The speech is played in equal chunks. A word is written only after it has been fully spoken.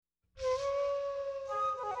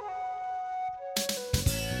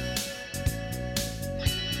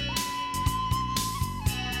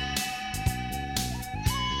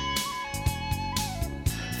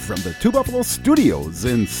from the Two Buffalo Studios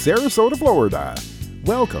in Sarasota, Florida.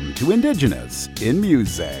 Welcome to Indigenous in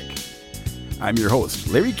Music. I'm your host,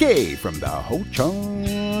 Larry Kay from the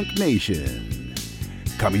Ho-Chunk Nation.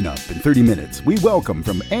 Coming up in 30 minutes, we welcome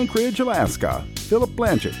from Anchorage, Alaska, Philip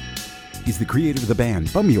Blanchett. He's the creator of the band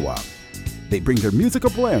Bumyawa. They bring their musical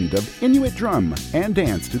blend of Inuit drum and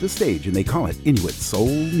dance to the stage, and they call it Inuit Soul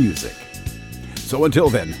Music. So until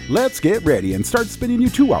then, let's get ready and start spinning you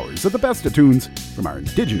 2 hours of the best of tunes from our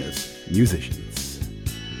Indigenous musicians.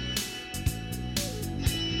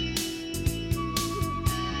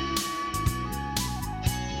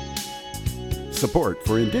 Support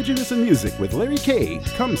for Indigenous in Music with Larry Kay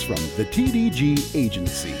comes from the TDG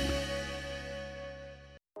Agency.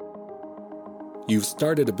 You've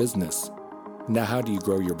started a business. Now how do you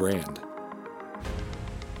grow your brand?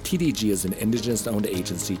 TDG is an Indigenous-owned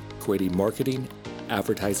agency creating marketing,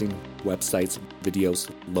 advertising, websites, videos,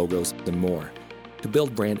 logos, and more to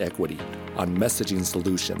build brand equity on messaging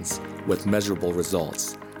solutions with measurable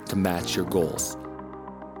results to match your goals.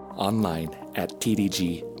 Online at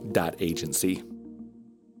tdg.agency.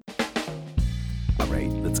 All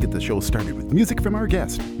right, let's get the show started with music from our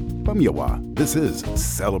guest, Bumyawa. This is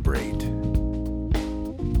Celebrate.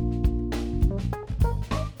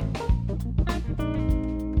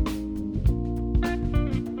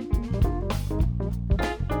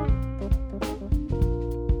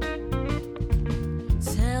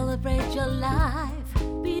 Celebrate your life,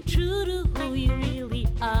 be true to who you really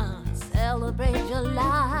are. Celebrate your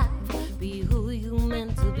life, be who you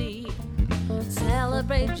meant to be.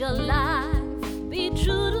 Celebrate your life, be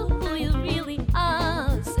true to who you really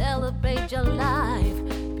are. Celebrate your life,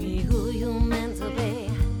 be who you meant to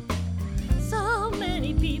be. So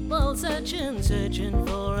many people searching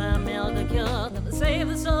for a miracle cure that will save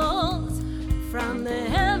their souls from the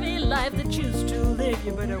heavy life they choose to live.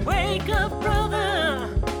 You better wake up, brother.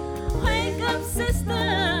 Wake up,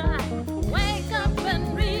 sister. Wake up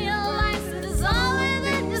and realize it is all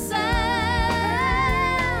within yourself.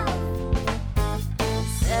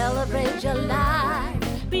 Celebrate your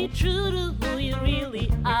life. Be true to who you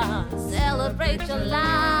really are. Celebrate your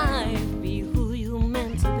life. Be who you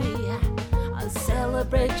meant to be.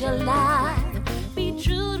 Celebrate your life. Be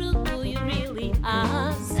true to who you really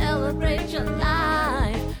are. Celebrate your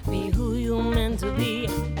life. Be who you meant to be.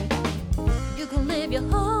 You can live your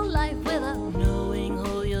whole life without knowing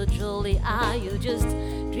who you truly are. You're just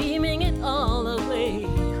dreaming it all away.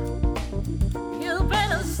 You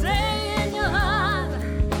better stay in your heart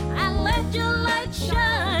and let your light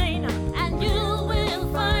shine, and you will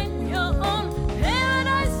find your own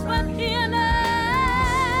paradise right here and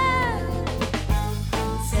now.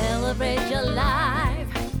 Celebrate your life.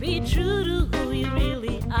 Be true to who you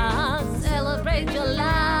really are. Celebrate your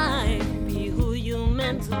life. Be who you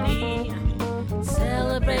meant to be.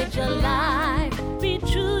 Celebrate your life. Be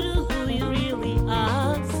true to who you really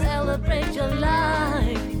are. Celebrate your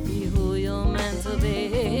life. Be who you're meant to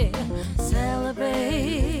be.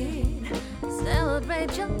 Celebrate.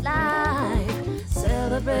 Celebrate your life.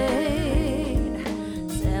 Celebrate.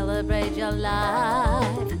 Celebrate your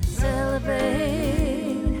life. Celebrate.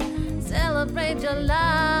 Celebrate your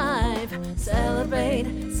life. Celebrate.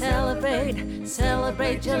 Celebrate.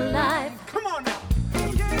 Celebrate your life. Come on now.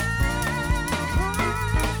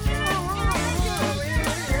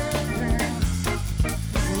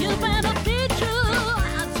 You better be true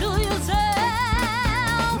to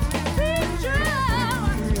yourself. Be true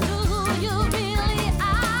to who you really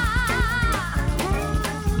are.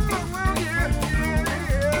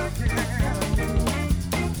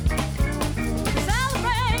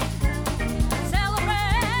 Celebrate,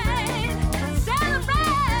 celebrate,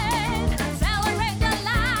 celebrate, celebrate your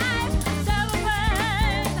life. Celebrate.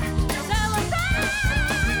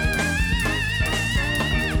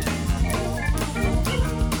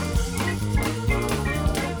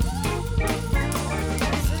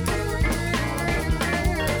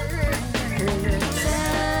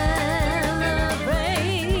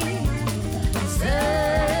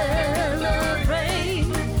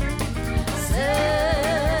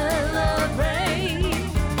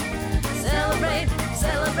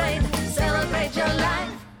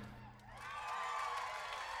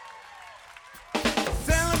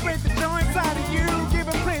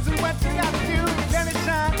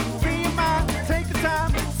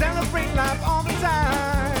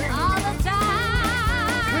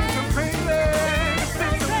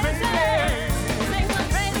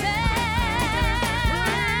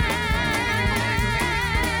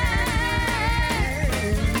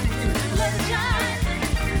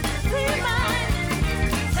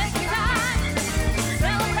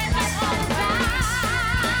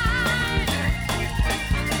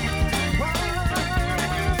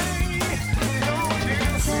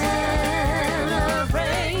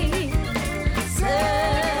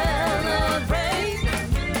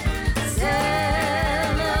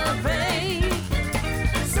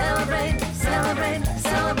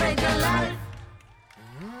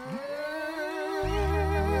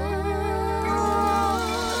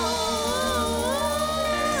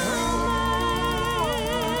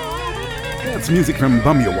 That's music from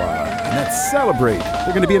Bumyawa, and that's Celebrate. They're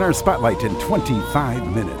going to be in our spotlight in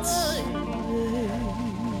 25 minutes.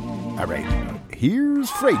 All right,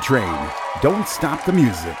 here's Freight Train. Don't stop the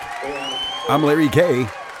music. I'm Larry K.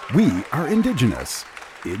 We are Indigenous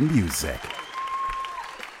in Music.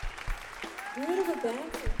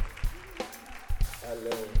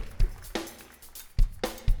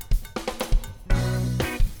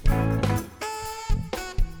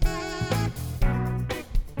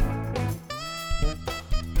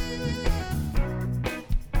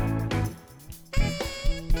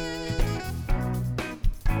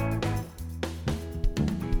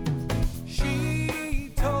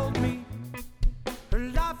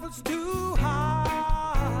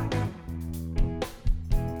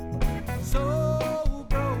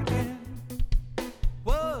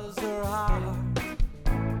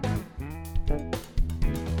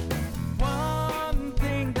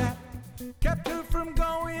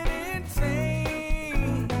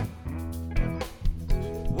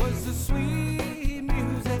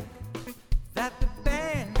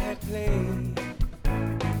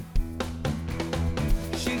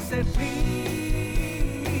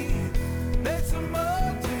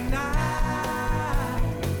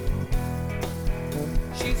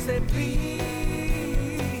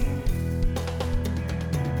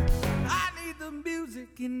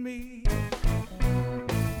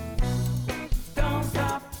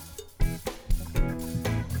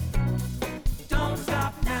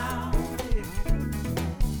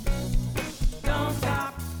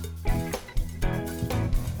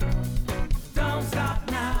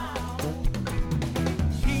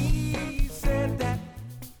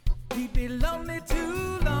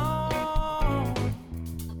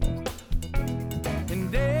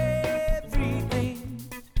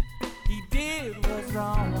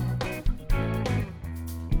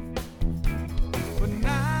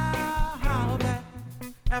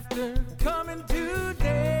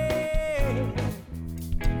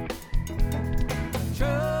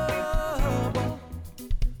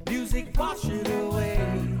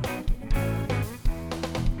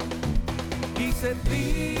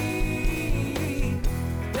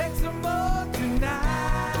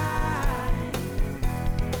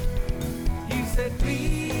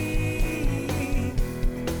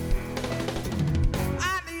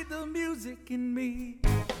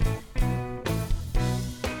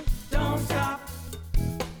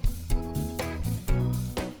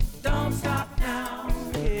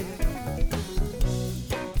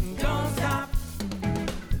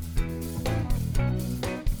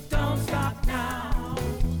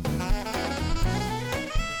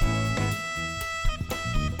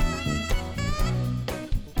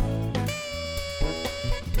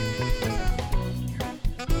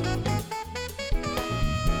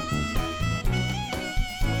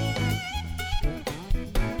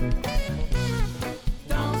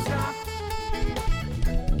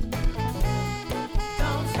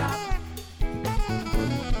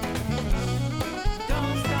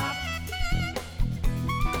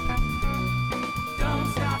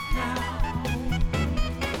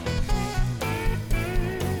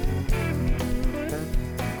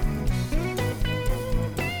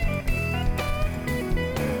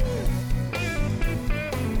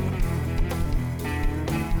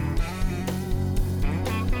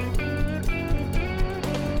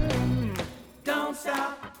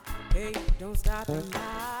 Don't stop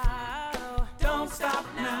now. Don't stop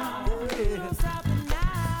now. Don't stop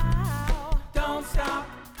now. Don't stop.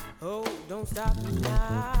 Oh, don't stop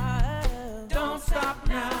now. Don't stop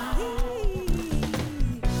now.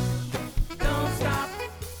 Don't stop.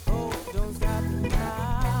 Oh, don't stop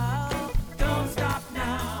now. Don't stop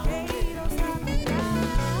now. Hey, don't stop now.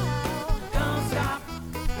 Don't stop.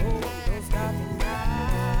 Oh, don't stop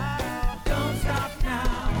now. Don't stop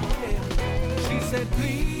now. Yeah. She said,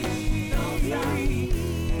 please.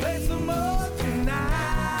 Play some more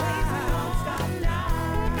tonight. Don't stop now.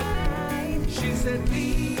 She said,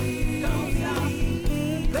 please. Don't stop.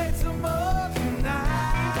 Play some more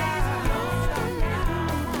tonight. Don't stop now.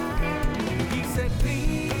 He said,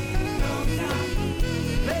 please. Don't stop.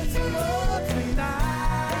 Play some more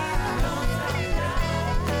tonight. Don't stop now.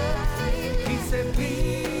 He said,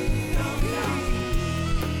 please. Don't stop.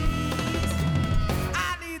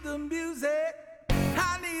 I need the music.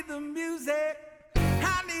 I need the music.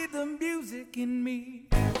 I need the music in me.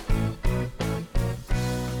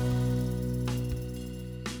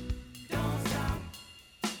 Don't stop.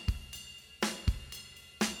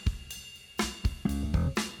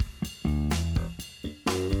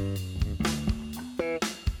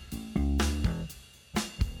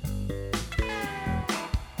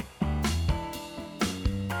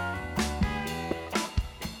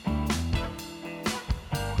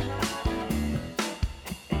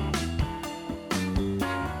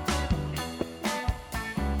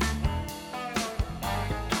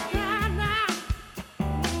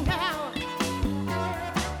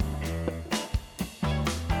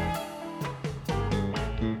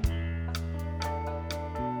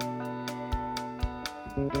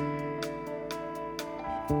 Right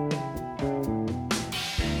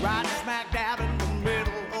smack dab in the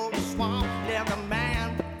middle of the swamp lived a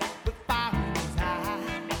man with fire in his eye.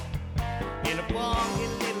 In a funky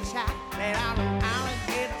little shack made out of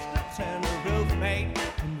alligator strips and a roof made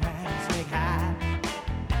from rattlesnake hide.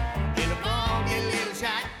 In a funky little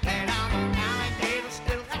shack made out of alligator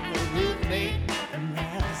strips and a roof made from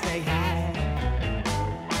rattlesnake hide.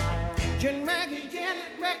 Gin, Maggie,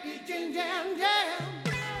 Janet, Becky, Gin, Jam, Jam.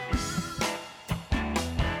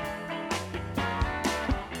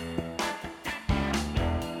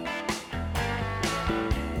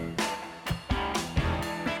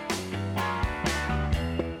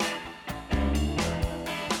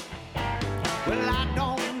 Well, I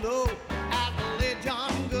don't know how the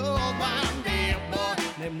legend goes, but I'm dead boy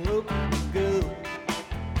named Luke Good.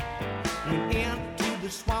 Went into the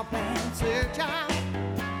swamp and searched out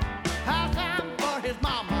how's time for his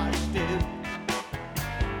mama's stew.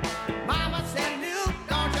 Mama said, Luke,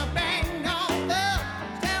 don't you bang no thug.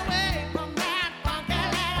 Stay away from that funky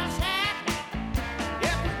little shack.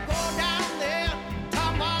 If you go down there,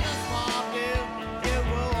 come on the swamp, you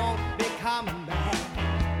won't be coming back.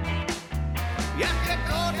 If you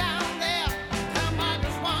go down there, come on the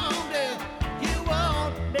swamp, you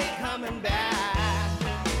won't be coming back.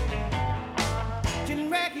 Gin,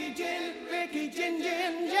 Ricky, Gin,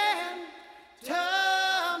 Gin, Jam.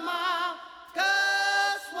 Tomahawk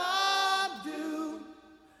swamp do.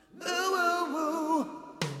 Ooh, ooh, ooh.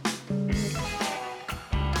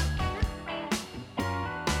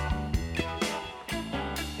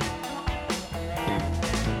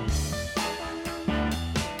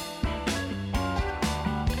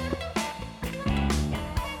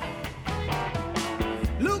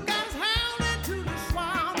 Luke got his hound into the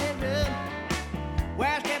swamp and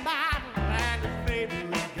where's the Bible and his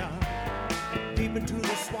favorite gun? Deep into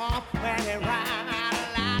the swamp where he ran out of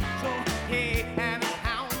light, so he and his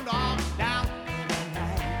hound all down the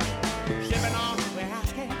night. Sipping on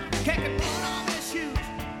whiskey, kicking mud on his shoes.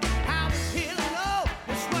 How was he to know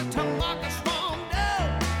this was Tomahawk swamp do?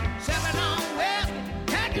 Sipping on whiskey,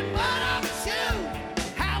 kicking mud on his shoes.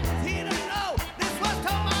 How was he to know this was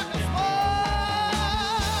Tomahawk swamp?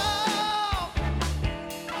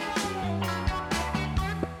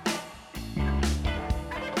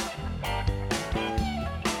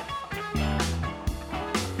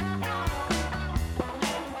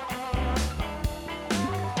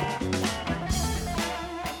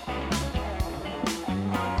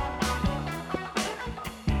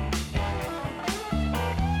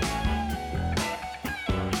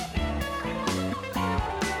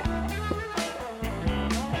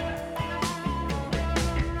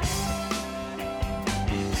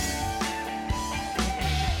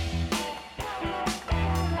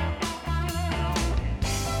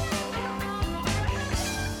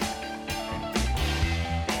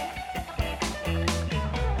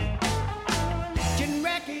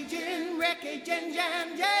 Gin,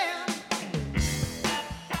 Jam, Jam.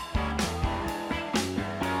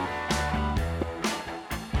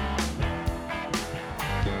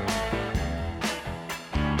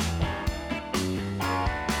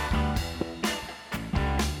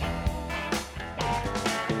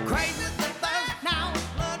 Crazy the thirst, now his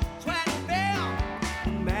blood, sweat, and fell.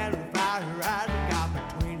 Man, the fire right got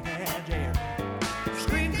between heads here.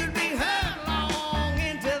 Screams could be heard long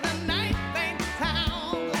into the night. Faint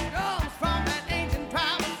sound of drums from that ancient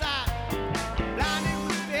tribal side. Blinded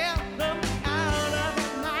with fear, looked out of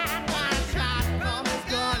his mind. One shot from his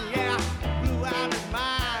gun, yeah, blew out his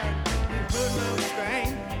mind. He heard no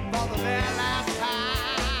strain for the very last time.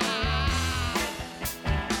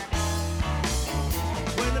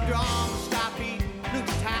 When the drums stopped beating,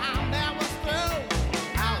 Luke's time that was through.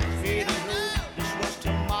 How was he to know this was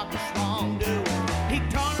Tomahawk swamp do? He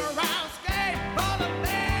turned around, scared for the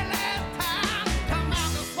very last time.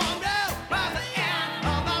 Tomahawk swamp do by the end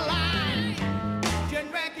of the line. Gin,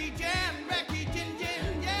 Ricky, Gin,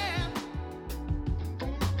 Gin, Jam.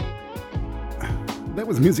 That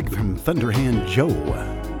was music from Thunderhand Joe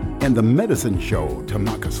and the Medicine Show,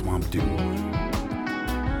 Tomahawk Swamp Dew.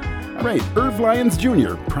 All right, Irv Lyons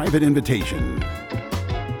Jr., Private Invitation.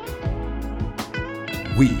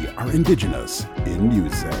 We are indigenous in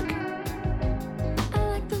music. I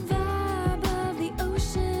like the vibe of the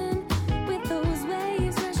ocean with those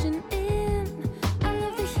waves rushing in. I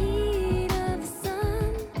love the heat of the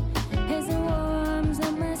sun as it warms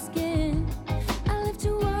up my skin. I love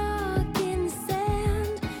to walk in the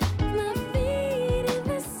sand with my feet in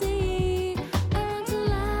the sea. I want to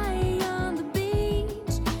lie on the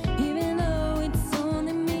beach even though it's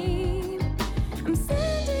only me. I'm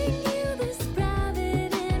sending you this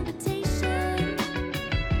private invitation.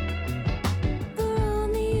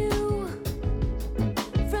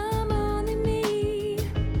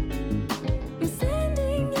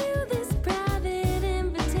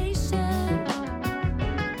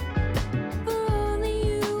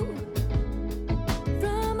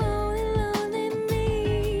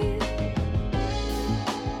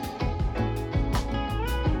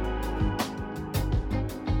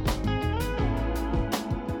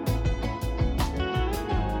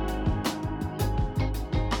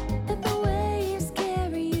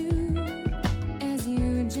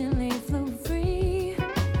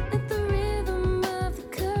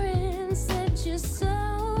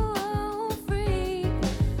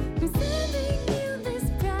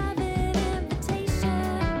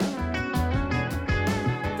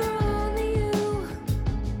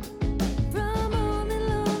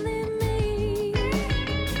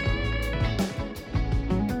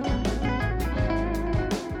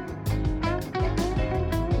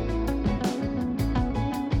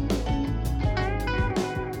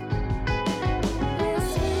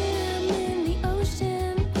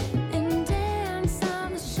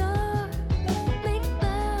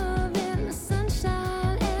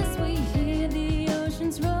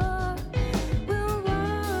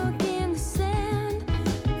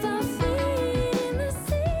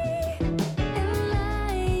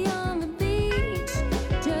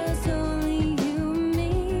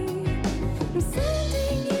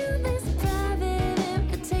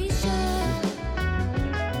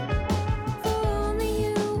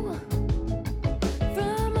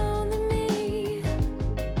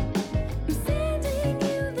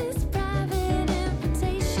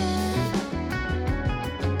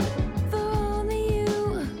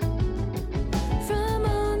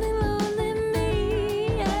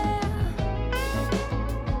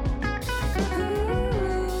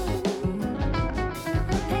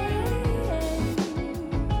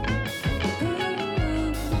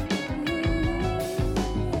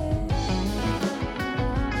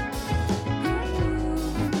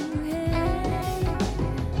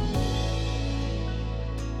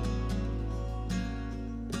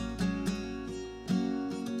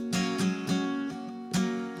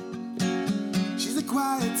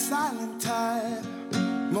 quiet, silent type,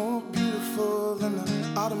 more beautiful than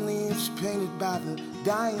the autumn leaves painted by the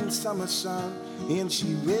dying summer sun. And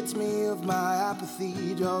she rids me of my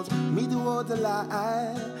apathy, draws me toward the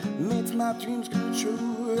light, makes my dreams come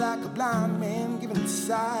true like a blind man giving a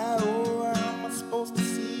sigh. Oh, how am I supposed to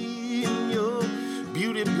see in your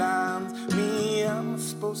beauty blinds me? How am I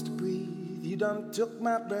supposed to breathe? You done took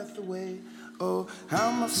my breath away. Oh, how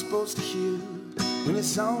am I supposed to hear when your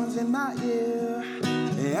song's in my ear?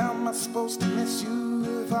 How am I supposed to miss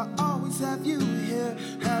you if I always have you here,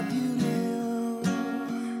 have you near?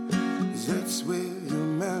 'Cause that's where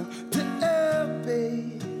you're meant to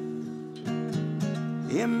be,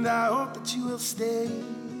 and I hope that you will stay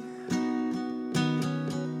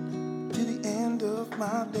to the end of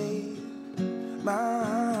my day,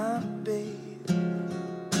 my day.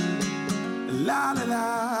 La la la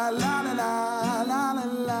la la la la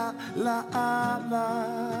la la la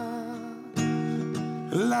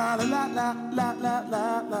la la la la la la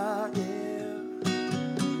la, yeah.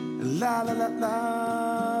 La la la la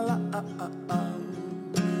la.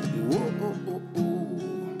 Whoa, oh, oh,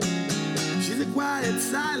 oh. She's a quiet,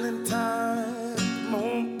 silent type,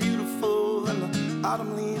 more beautiful than the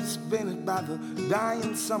autumn leaves painted by the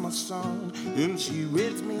dying summer sun. And she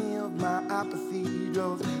rids me of my apathy,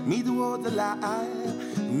 draws me toward the light,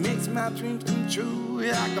 makes my dreams come true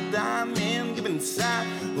like a blind man giving sight.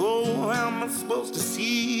 Oh, how am I supposed to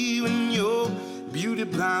see when your beauty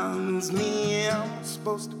blinds me? How am I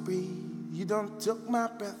supposed to breathe? You done took my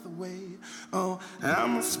breath away. Oh, how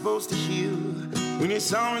am I supposed to hear when your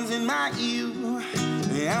song's in my ear?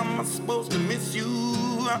 How am I supposed to miss you?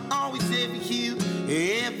 I always have you here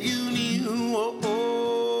if you knew. Oh,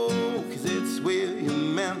 oh, 'cause it's where you're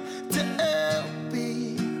meant to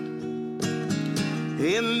be,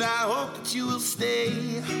 and I hope that you will stay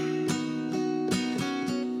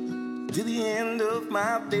to the end of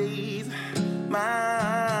my days,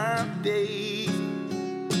 my days.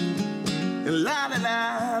 La la la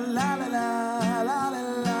la la la la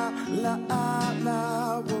la la la,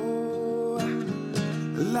 whoa.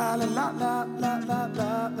 La la la la la la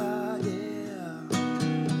la la, yeah.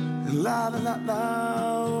 La la la la,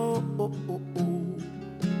 oh oh oh oh,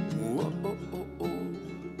 oh oh oh oh.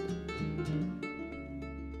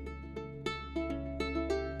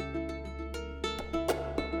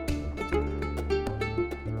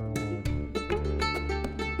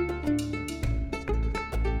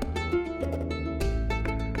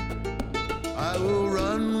 I will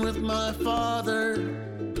run with my father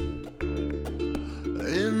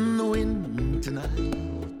in the wind tonight.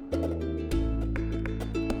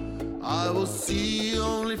 I will see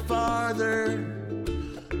only farther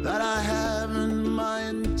that I have in my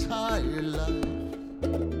entire life.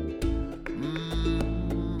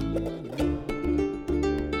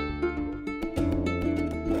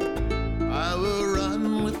 I will run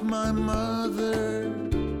with my mother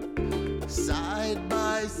side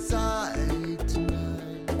by side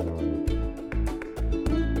tonight.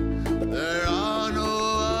 There are no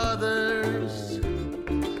others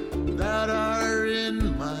that are in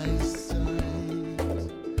my sight.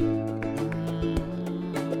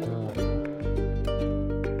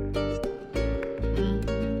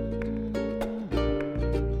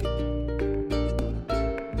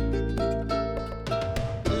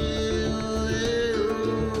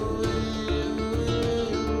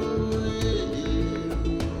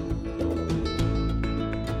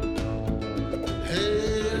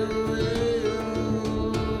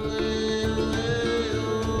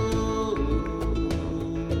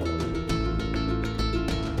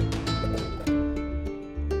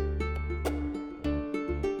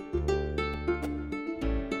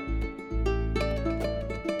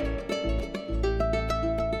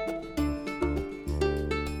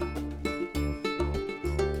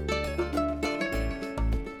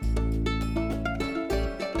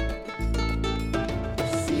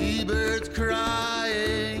 Seabirds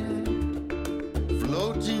crying,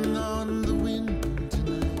 floating on the wind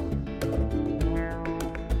tonight.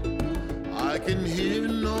 I can hear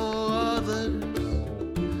no others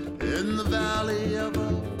in the valley of a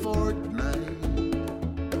fortnight.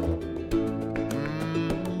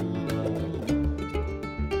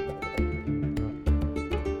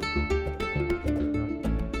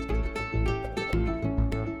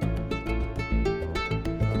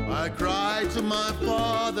 I cry to my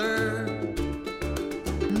father,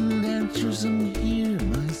 and answers him, "Here,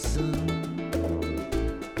 my son."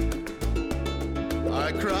 I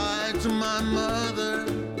cry to my mother,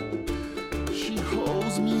 she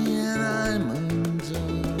holds me and I'm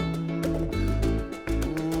undone.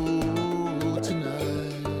 Oh,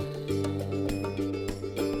 tonight.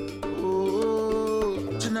 Oh,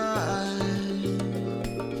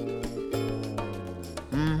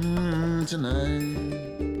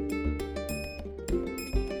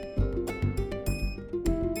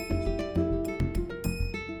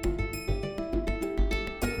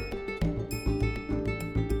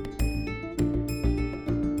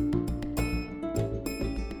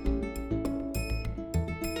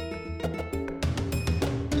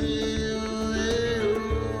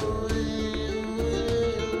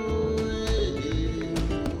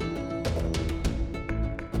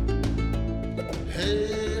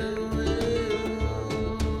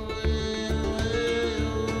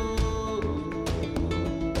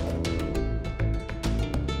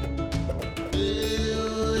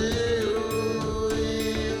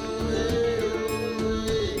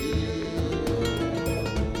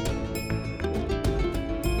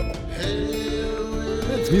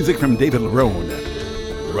 That's music from David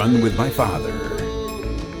Lerone, Run With My Father.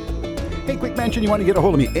 Hey, quick mention, you want to get a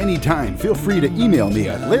hold of me anytime, feel free to email me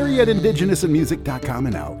at larry@indigenousinmusic.com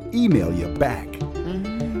and I'll email you back.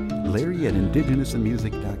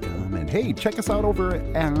 Larry@indigenousinmusic.com. And hey, check us out over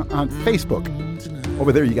on Facebook.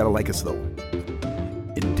 Over there, you got to like us, though.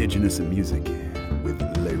 Indigenous in Music with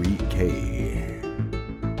Larry K.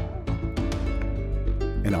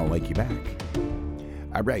 And I'll like you back.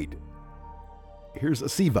 All right. Here's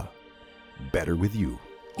Asiva, Better With You.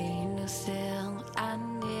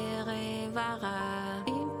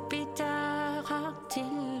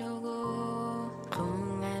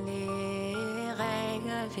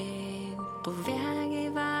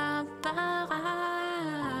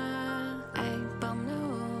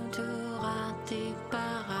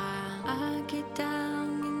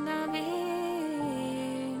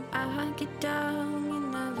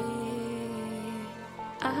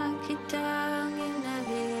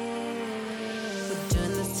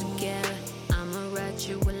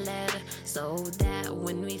 So that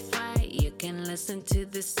when we fight, you can listen to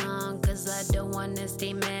this song. Cause I don't wanna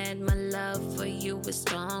stay mad. My love for you is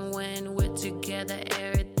strong. When we're together,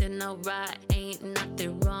 everything alright, ain't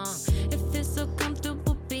nothing wrong. It feels so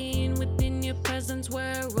comfortable being within your presence.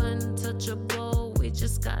 We're untouchable, we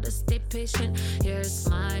just gotta stay patient. Your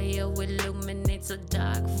smile illuminates a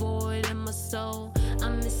dark void in my soul.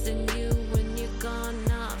 I'm missing you when you're gone,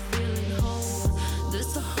 not feeling whole.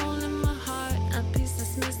 There's a hole in my heart, a piece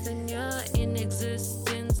that's missing. Your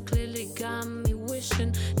inexistence clearly got me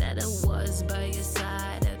wishing that I was by your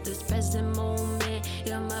side at this present moment.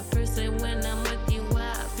 You're my person, when I'm with you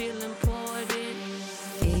I feel important.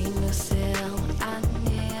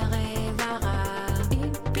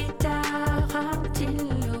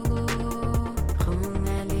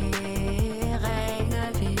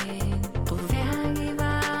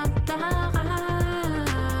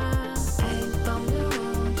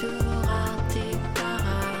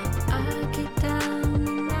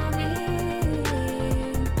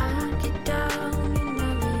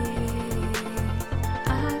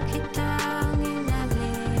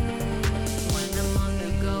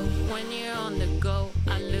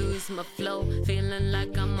 My flow, feeling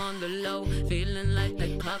like I'm on the low, feeling like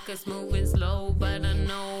the clock is moving slow, but I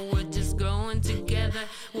know we're just growing together.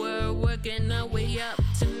 We're working our way up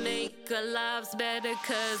to make our lives better,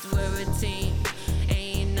 cause we're a team.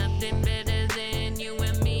 Ain't nothing better than you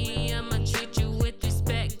and me. I'ma treat you with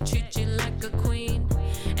respect, treat you like a queen.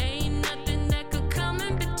 Ain't nothing that could come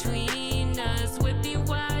in between us. With you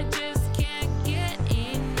I just can't get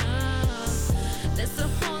enough. There's a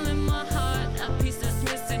hole in my heart, a piece that's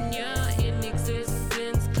missing. Your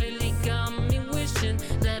inexistence clearly got me wishing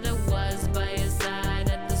that I was by your side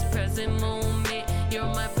at this present moment. You're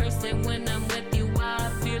my person, when I'm with you I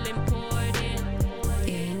feel important.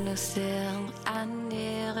 In the cell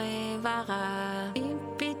anirevara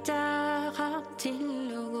ipitara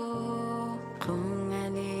tillogo kung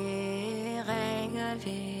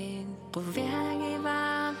aniregavin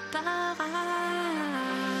kuviagiva para.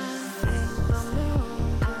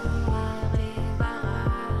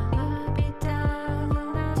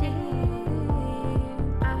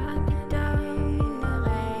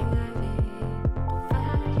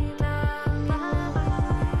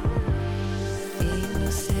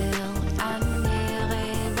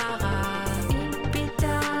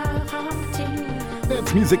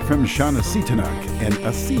 That's music from Shauna Sitanak and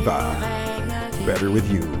Asiva, Better With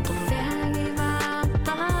You.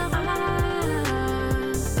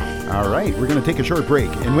 All right, we're going to take a short break,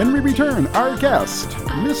 and when we return, our guest,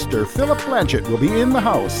 Mr. Philip Blanchett, will be in the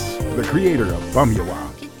house, the creator of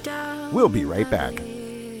Bumyawa. We'll be right back.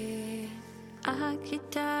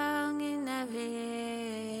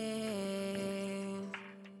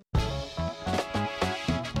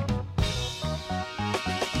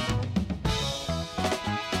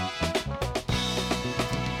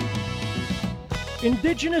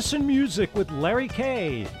 Indigenous in Music with Larry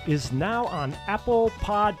K is now on Apple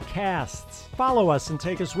Podcasts. Follow us and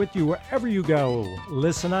take us with you wherever you go.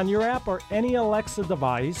 Listen on your app or any Alexa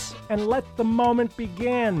device and let the moment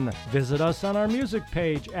begin. Visit us on our music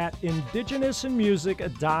page at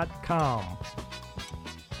indigenousinmusic.com.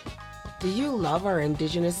 Do you love our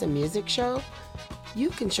Indigenous in Music show?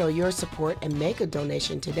 You can show your support and make a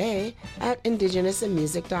donation today at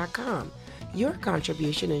indigenousinmusic.com. Your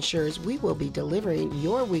contribution ensures we will be delivering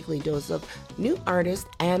your weekly dose of new artists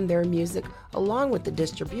and their music, along with the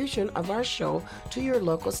distribution of our show to your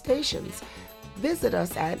local stations. Visit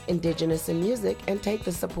us at Indigenous in Music and take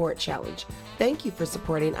the support challenge. Thank you for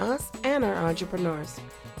supporting us and our entrepreneurs.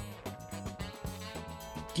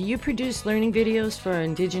 Do you produce learning videos for our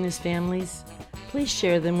Indigenous families? Please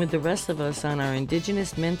share them with the rest of us on our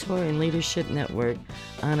Indigenous Mentor and Leadership Network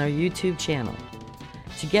on our YouTube channel.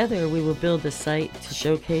 Together, we will build a site to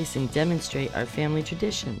showcase and demonstrate our family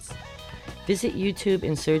traditions. Visit YouTube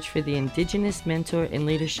and search for the Indigenous Mentor and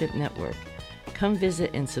Leadership Network. Come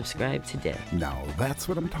visit and subscribe today. Now that's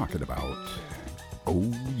what I'm talking about. Oh,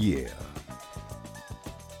 yeah.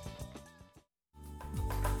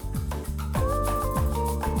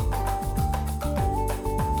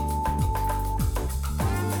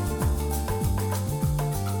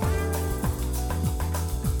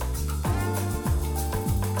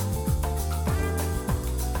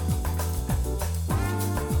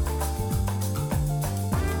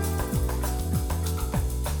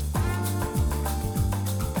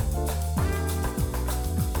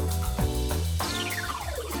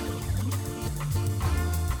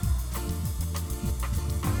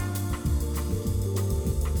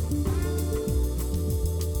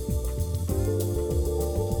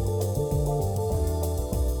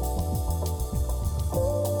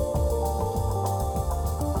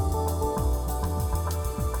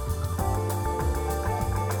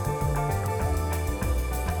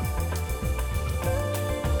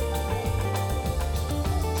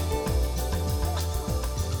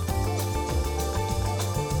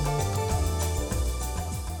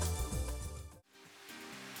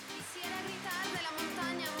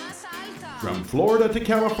 From Florida to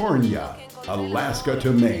California, Alaska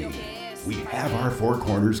to Maine, we have our four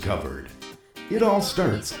corners covered. It all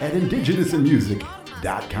starts at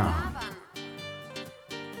indigenousinmusic.com.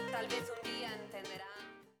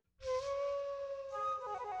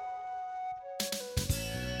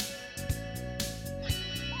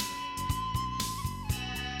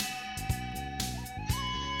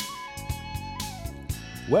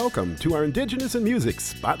 Welcome to our Indigenous in Music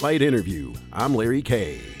Spotlight interview. I'm Larry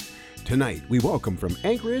Kay. Tonight, we welcome from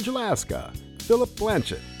Anchorage, Alaska, Philip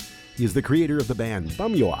Blanchett. He's the creator of the band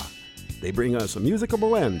Bumyua. They bring us a musical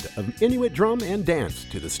blend of Inuit drum and dance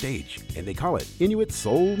to the stage, and they call it Inuit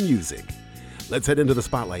Soul Music. Let's head into the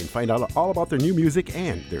spotlight and find out all about their new music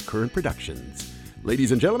and their current productions.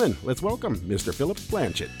 Ladies and gentlemen, let's welcome Mr. Philip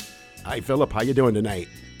Blanchett. Hi, Philip. How you doing tonight?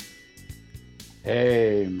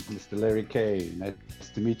 Hey, Mr. Larry Kay. Nice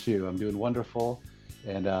to meet you. I'm doing wonderful.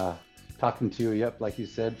 And talking to you, yep, like you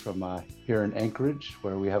said, from here in Anchorage,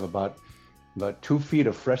 where we have about 2 feet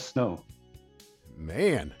of fresh snow.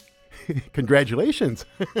 Man, congratulations.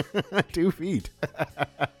 2 feet.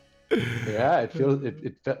 Yeah, it feels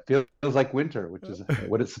like winter, which is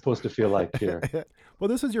what it's supposed to feel like here. Well,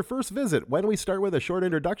 this is your first visit. Why don't we start with a short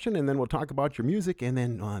introduction, and then we'll talk about your music and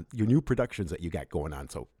then your new productions that you got going on.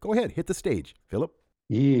 So go ahead, hit the stage, Philip.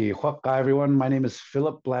 Hi, everyone. My name is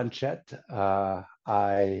Philip Blanchett.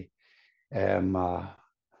 I am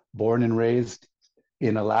born and raised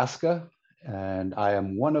in Alaska, and I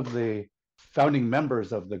am one of the founding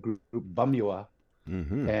members of the group Bumyua.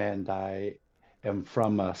 Mm-hmm. And I am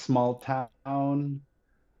from a small town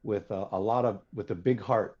with a big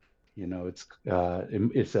heart. You know, it's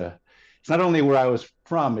not only where I was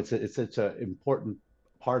from. It's an important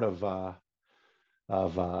part of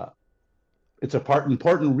it's an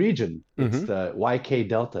important region. Mm-hmm. It's the YK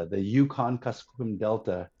Delta, the Yukon-Kuskokwim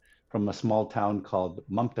Delta, from a small town called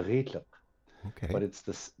Mamteretluk. Okay. But it's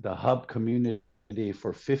the hub community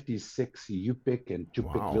for 56 Yupik and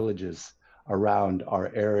Chupik villages around our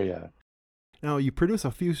area. Now, you produce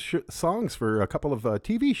a few songs for a couple of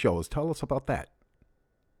TV shows. Tell us about that.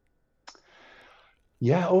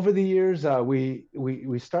 Yeah, over the years, we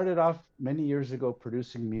started off many years ago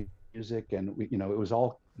producing music, and it was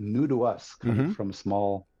all new to us, coming from a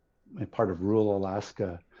small part of rural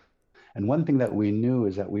Alaska. And one thing that we knew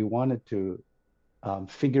is that we wanted to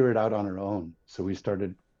figure it out on our own. So we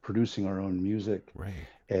started producing our own music, right,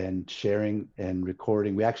 and sharing and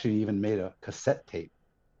recording. We actually even made a cassette tape,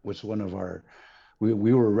 which one of our, we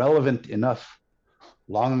were relevant enough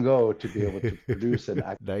long ago to be able to produce an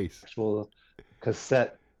actual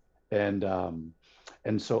cassette. And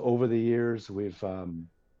so over the years, we've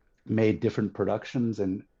made different productions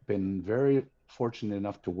and been very fortunate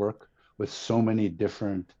enough to work with so many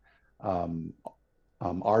different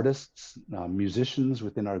artists, musicians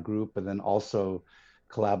within our group, and then also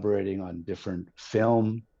collaborating on different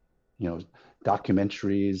film,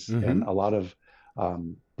 documentaries, and a lot of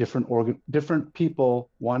different people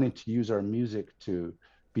wanting to use our music to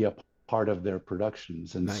be a part of their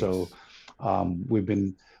productions. And so we've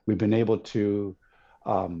been able to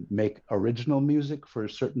make original music for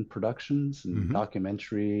certain productions and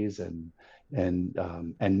documentaries, and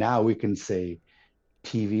now we can say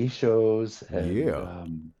TV shows,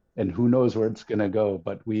 and who knows where it's going to go.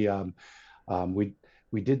 But we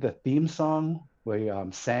did the theme song we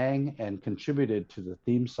sang and contributed to the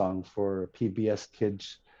theme song for PBS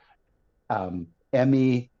Kids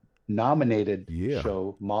Emmy nominated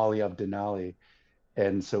show, Molly of Denali.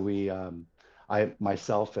 And so I,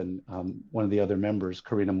 myself and one of the other members,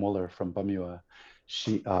 Karina Muller from Bumua,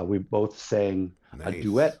 we both sang a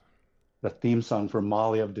duet, the theme song for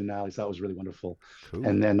Molly of Denali. So that was really wonderful. Cool.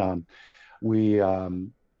 And then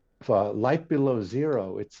for Life Below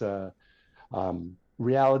Zero, it's a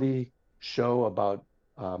reality show about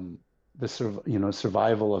the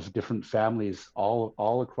survival of different families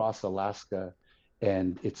all across Alaska,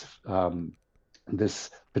 and it's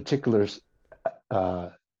this particular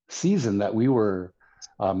season that we were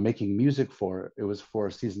making music for. It was for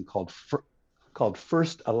a season called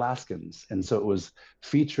First Alaskans, and so it was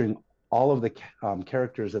featuring all of the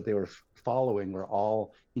characters that they were following were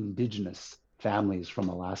all indigenous families from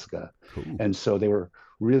Alaska. Cool. And so they were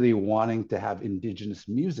really wanting to have indigenous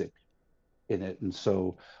music in it. And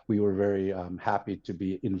so we were very happy to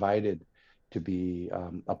be invited to be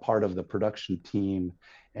a part of the production team.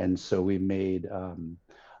 And so we made the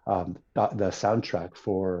soundtrack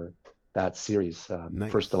for that series,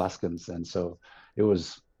 First Alaskans. And so it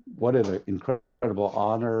was, what an incredible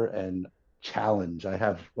honor and challenge. I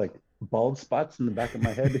have like bald spots in the back of my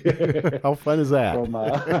head. How fun is that?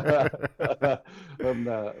 From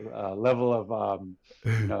the level of,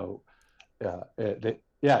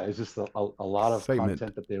 it's just a lot of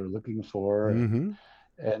content that they were looking for. And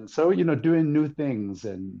so, doing new things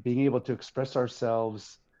and being able to express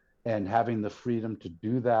ourselves and having the freedom to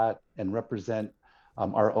do that and represent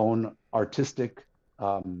our own artistic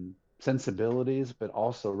sensibilities, but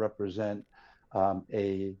also represent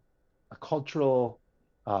a cultural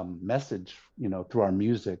message, through our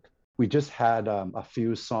music. We just had a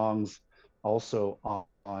few songs also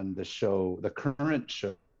on the show, the current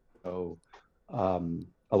show,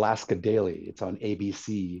 Alaska Daily. It's on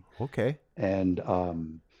ABC. Okay. And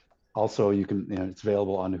also you can, it's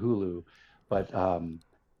available on Hulu. But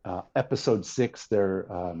episode 6, they're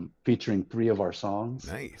featuring 3 of our songs.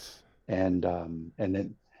 Nice. And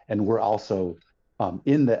we're also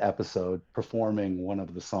in the episode performing one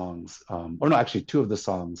of the songs, or no, actually 2 of the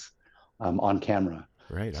songs on camera.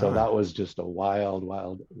 Right. So that was just a wild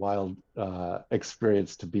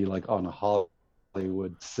experience to be like on a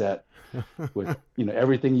Hollywood set with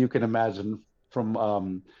everything you can imagine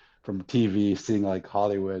from TV, seeing like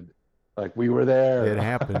Hollywood, like we were there. It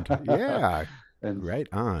happened. Yeah. And right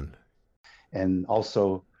on. And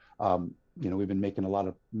also, we've been making a lot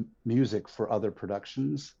of music for other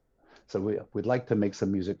productions. So we'd like to make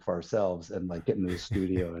some music for ourselves and like get into the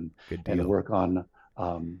studio and work on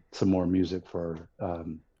some more music for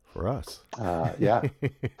us. Exactly,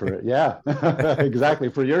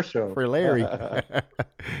 for your show. For Larry.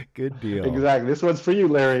 Good deal. Exactly. This one's for you,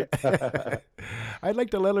 Larry. I'd like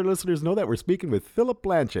to let our listeners know that we're speaking with Philip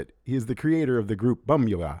Blanchett. He is the creator of the group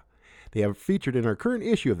Bumua. They have featured in our current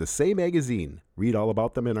issue of the same magazine. Read all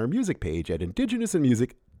about them in our music page at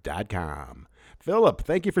indigenousinmusic.com. Philip,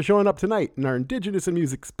 thank you for showing up tonight in our Indigenous in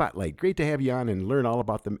Music Spotlight. Great to have you on and learn all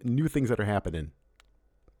about the new things that are happening.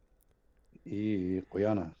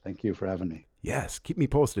 Guyana, thank you for having me. Yes, keep me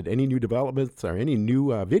posted. Any new developments or any new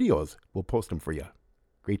videos, we'll post them for you.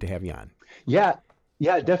 Great to have you on. Yeah,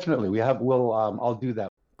 definitely. I'll do that.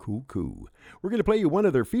 Cool. We're going to play you one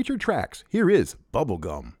of their featured tracks. Here is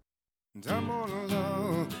Bubblegum.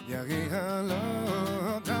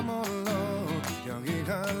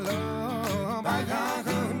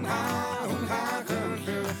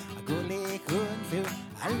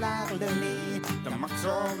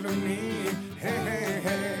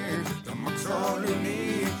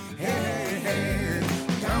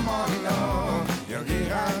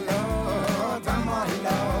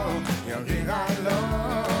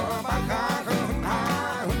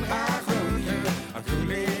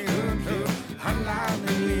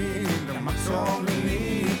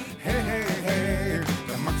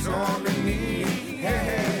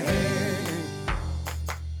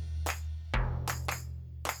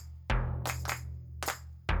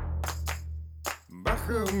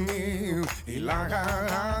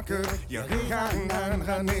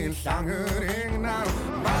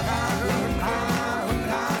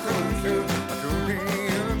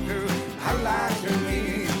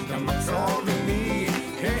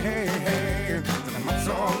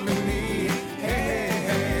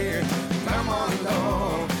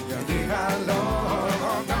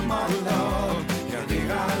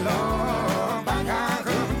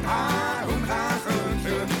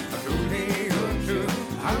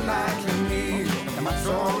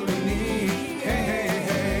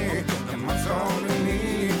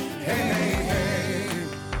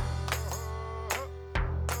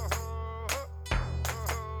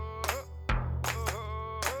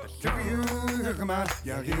 그만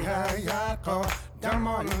여기하고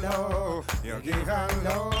담아로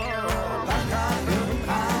여기하로 바카음하음하음수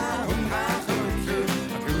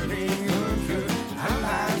그리음수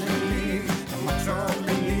할라주니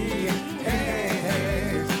막소리니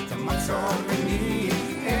헤헤헤 막소리니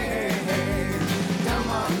헤헤헤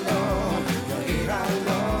담아로 여기하로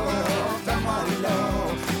담아로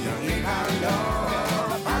여기하로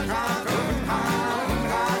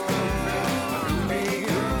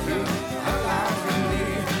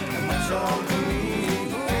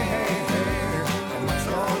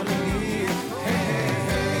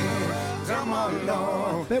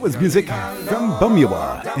That was music from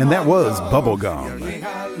Bumula, and that was Bubblegum.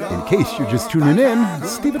 In case you're just tuning in,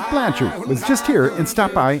 Stephen Blanchard was just here and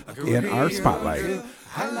stopped by in our spotlight.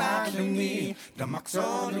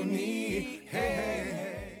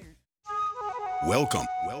 Welcome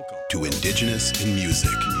to Indigenous in Music.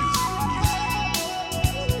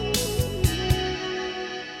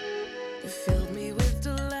 You filled me with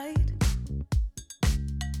delight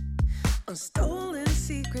on stolen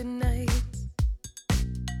secret nights.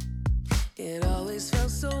 It always felt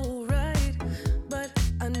so right, but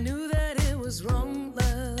I knew that it was wrong,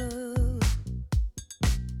 love.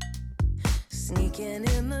 Sneaking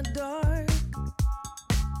in the dark,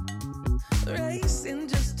 racing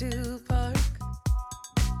just to park.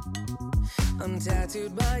 I'm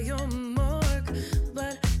tattooed by your mark,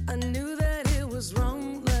 but I knew that it was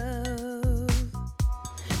wrong, love.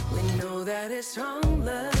 We know that it's wrong,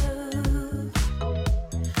 love.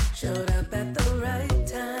 Showed up at the right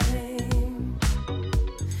time.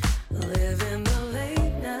 Living the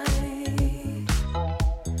late night,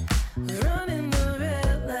 running the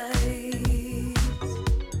red lights.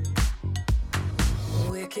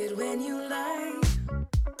 Wicked when you lie,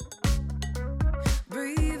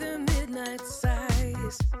 breathe the midnight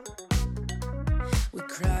sighs. We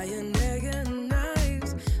cry and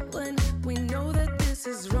agonize when we know that this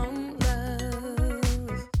is wrong, love.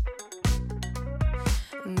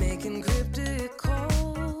 Making cryptic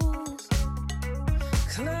calls,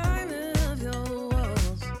 climbing up your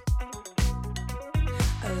walls.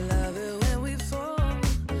 I love it when we fall,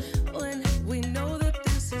 when we know that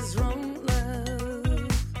this is wrong, love.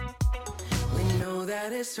 We know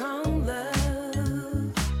that it's wrong,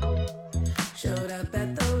 love. Showed up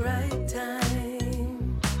at the right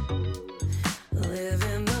time,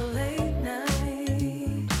 living the late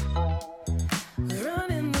night,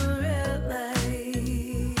 running the red lights.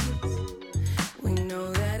 We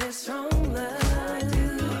know that it's wrong, love.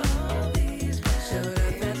 Showed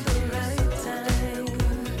up at the right time,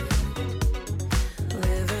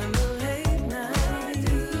 living the late night,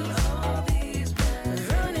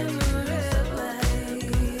 running the red lights.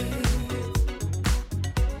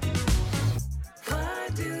 Why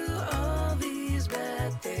do all these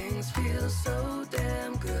bad things feel so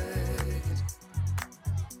damn good?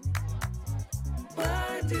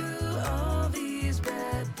 Why do all these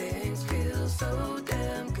bad things feel so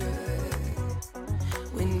damn good?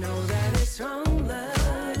 We know that it's wrong, love.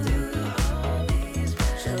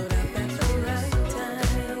 Showed up at the right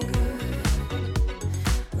time,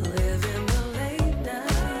 living the late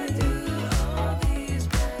night,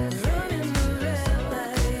 running the red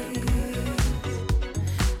lights.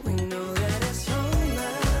 We know that it's wrong,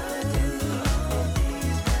 love.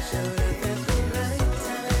 Showed up at the right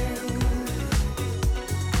time,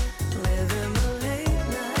 living the late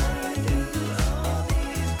night.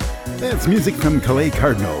 That's music from Calais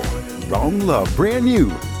Cardinal. Wrong Love, brand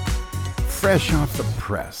new. Fresh off the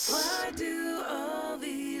press.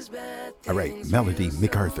 All right, Melody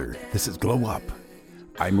MacArthur. This is Glow Up.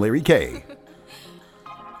 I'm Larry K.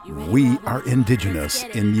 We are Indigenous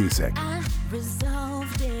in music. I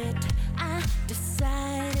resolved it. I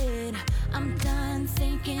decided I'm done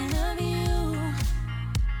thinking of you.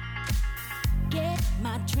 Get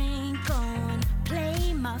my drink on,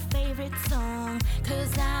 play my favorite song,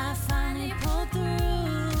 'cause I finally pulled through.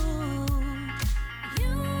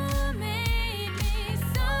 You made me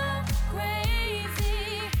so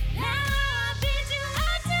crazy. Now I bid you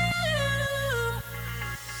adieu.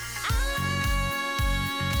 I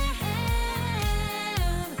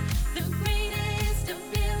have the greatest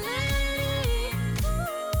ability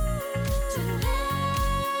to let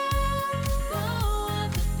go of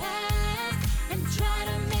the past and try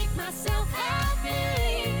to make myself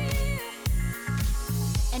happy.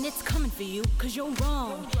 And it's coming for you, 'cause you're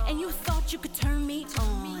wrong. And you thought you could turn me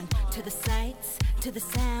on to the sights, to the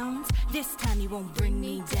sounds. This time you won't bring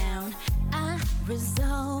me down. I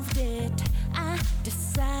resolved it. I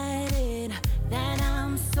decided that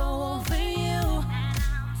I'm so over you.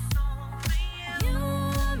 You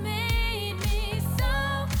made me so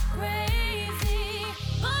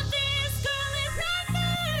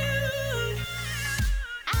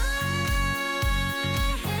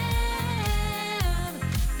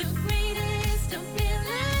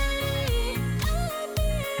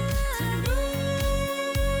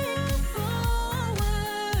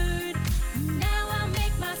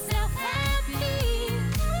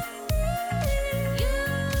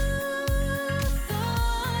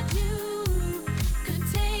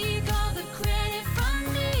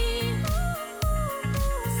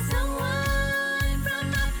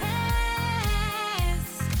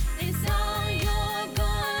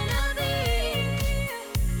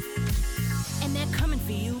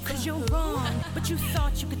lives you're wrong, but you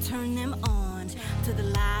thought you could turn them on. To the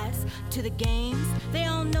lies, to the games, they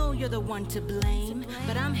all know you're the one to blame.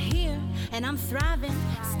 But I'm here and I'm thriving,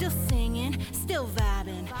 still singing, still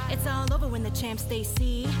vibing. It's all over when the champs they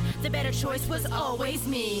see. The better choice was always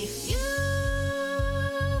me. You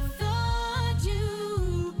thought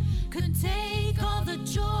you could take all the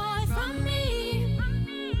joy from me.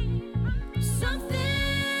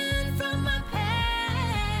 Something from my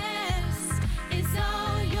past is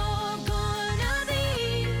all you're gonna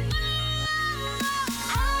be.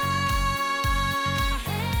 I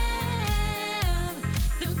have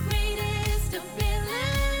the greatest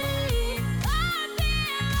ability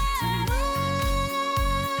to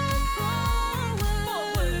move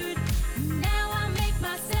forward. Now I make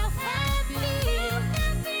myself happy.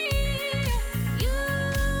 You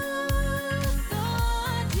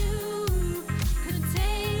thought you could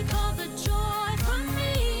take all the joy from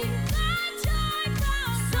me.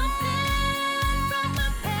 Something from my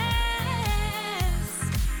past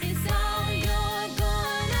is all you're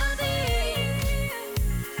gonna be.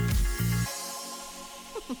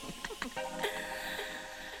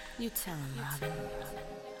 You tell him, Robin.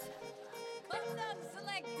 What's up,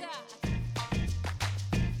 selector?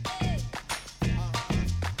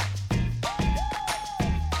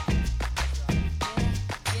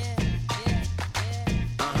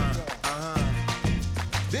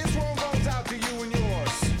 This one goes out to you and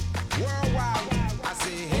yours. Worldwide. I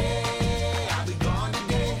say, hey, I'll be gone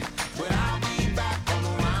today, but I'll be back on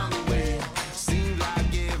around the way. Seems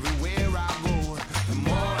like everywhere I go, the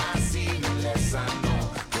more I see, the less I know.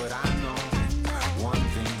 But I know one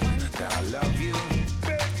thing, that I love you.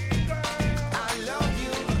 I love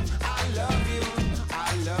you, I love you,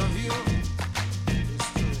 I love you.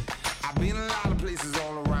 I've been a lot of places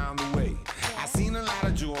all around the way. I seen a lot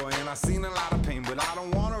of joy and I seen a lot of pain, but I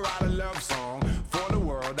don't wanna write a love song for the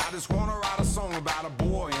world. I just wanna write a song about a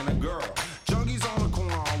boy and a girl. Junkies on the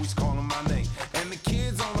corner always calling my name, and the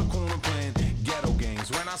kids on the corner playing ghetto games.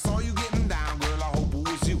 When I saw you getting down, girl, I hope it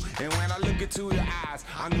was you. And when I look into your eyes,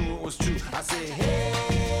 I knew it was true. I said,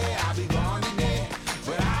 hey, I'll be gone today,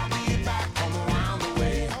 but I'll be back from around the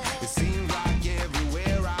way. It seems like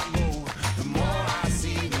everywhere I go, the more I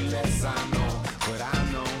see, the less I know. But I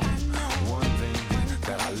know one thing,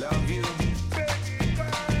 that I love you.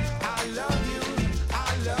 I love you, I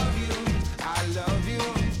love you, I love you.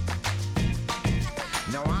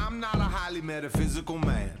 Now I'm not a highly metaphysical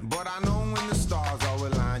man, but I know when the stars are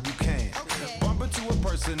aligned, you can bump into a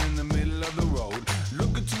person in the middle of the road,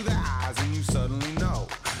 look into their eyes and you suddenly know.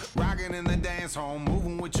 Rocking in the dance hall,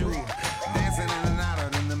 moving with you, dancing in and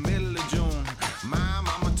out in the middle of June. My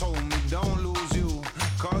mama told me don't lose you,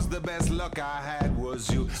 cause the best luck I had was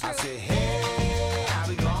you. I said, hey, I'll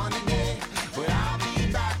be gone today, but I'll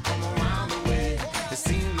be back from around the way. It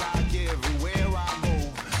seems like everywhere I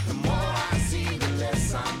go, the more I see, the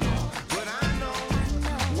less I know. But I know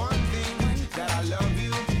one thing, that I love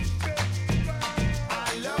you.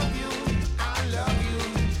 I love you, I love you,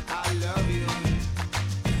 I love you.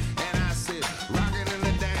 And I said, rocking in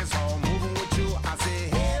the dance hall, moving with you. I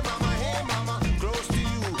said, hey mama, close to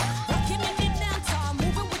you. Rocking in the dance hall,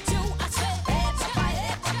 moving with you. I said, hey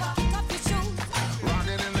papa, kick off your shoes.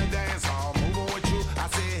 Rocking in the dance hall, moving with you. I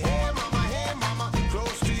said, hey mama,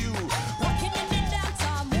 close to you. Rocking in the dance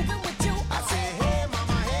hall, moving with you. I said, hey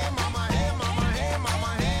mama, hey mama, hey mama, hey mama,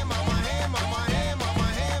 hey mama, hey mama, hey mama,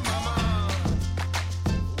 hey mama.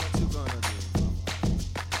 What you gonna do?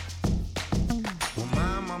 Well,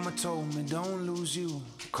 my mama told me don't lose you,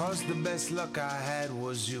 cause the best luck I had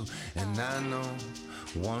was you. And I know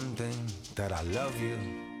one thing, that I love you.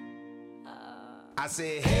 I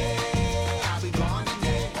said, hey, I'll be gone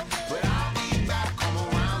today, but I'll be back, come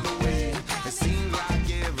around the way. It seems like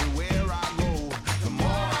everywhere I go, the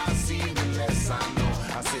more I see, the less I know.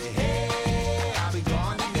 I said, hey, I'll be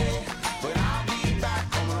gone today, but I'll be back,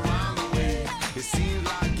 come around the way. It seems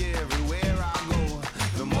like everywhere I go,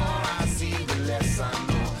 the more I see, the less I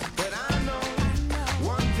know. But I know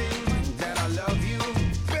one thing, that I love you.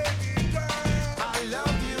 I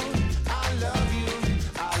love you, I love you,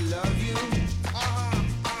 I love you.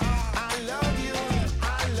 I love you,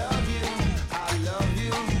 I love you, I love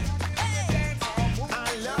you.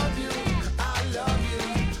 I love you, I love you,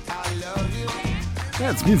 I love you.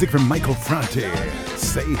 That's music from Michael Franti.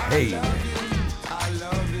 Say hey.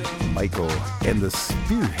 Michael and the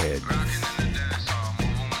Spearhead.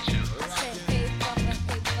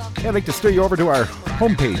 I'd like to steer you over to our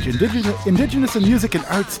homepage,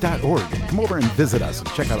 indigenousinmusicandarts.org. Come over and visit us and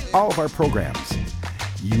check out all of our programs.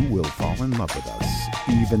 You will fall in love with us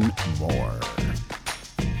even more.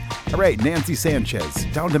 All right, Nancy Sanchez,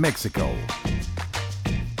 down to Mexico.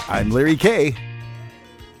 I'm Larry K.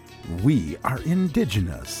 We are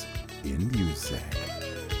indigenous in music.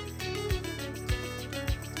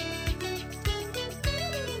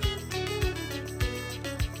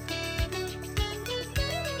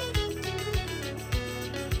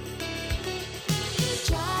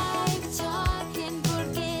 Jive talking,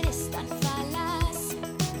 porque eres tan falaz.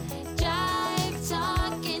 Jive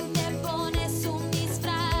talking, te pones un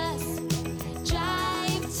disfraz.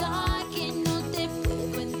 Jive talking, no te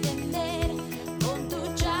puedo entender. Con tu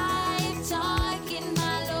jive talking,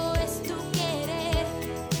 malo es tu querer.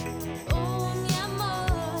 Oh, mi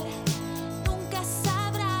amor, nunca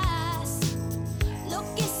sabrás lo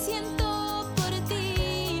que siento por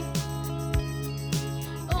ti.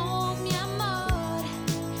 Oh, mi amor,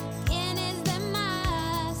 tienes de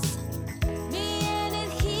más. Mi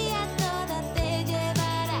energía toda te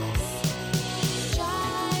llevarás.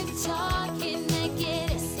 Jive talking, me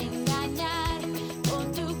quieres engañar.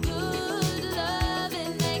 Con tu good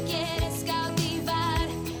loving me quieres cautivar.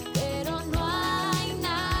 Pero no hay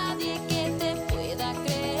nadie que te pueda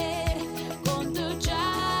creer. Con tu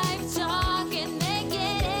jive talking me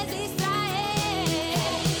quieres distraer.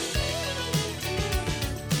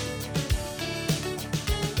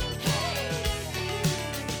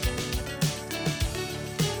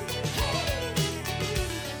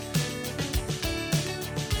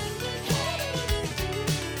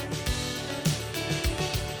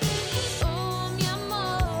 Oh, mi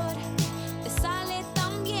amor, te sale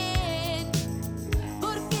tan bien.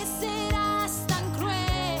 ¿Por qué serás tan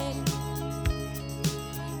cruel?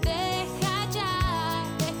 Deja ya,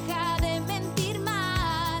 deja de mentir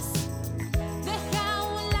más. Deja a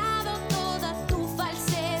un lado toda tu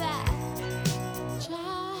falsedad.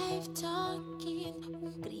 Jive talking,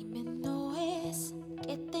 un crimen no es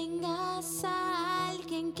que tengas a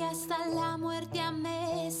alguien que hasta la muerte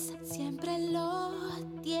ames. Siempre lo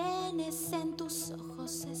tienes, en tus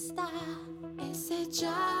ojos está ese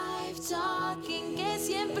jive talking que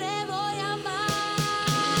siempre voy a amar.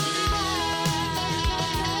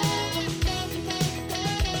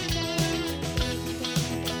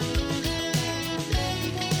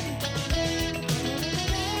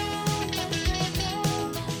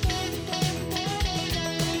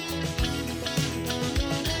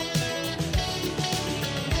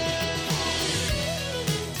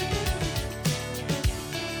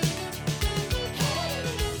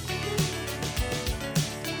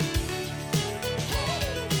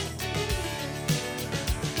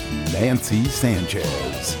 Nancy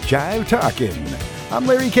Sanchez, Jive Talkin'. I'm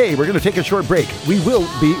Larry K. We're going to take a short break. We will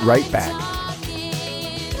be right back.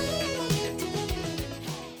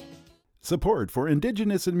 Support for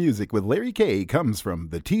Indigenous in Music with Larry K. comes from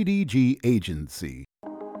the TDG Agency.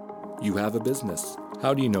 You have a business.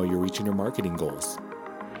 How do you know you're reaching your marketing goals?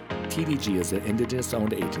 TDG is an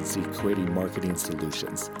Indigenous-owned agency creating marketing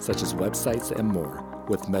solutions, such as websites and more,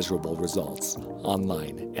 with measurable results.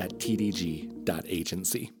 Online at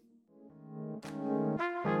tdg.agency.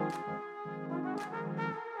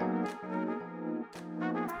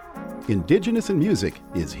 Indigenous in Music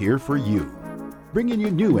is here for you, bringing you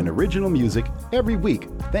new and original music every week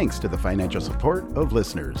thanks to the financial support of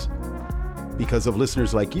listeners. Because of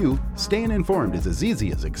listeners like you, staying informed is as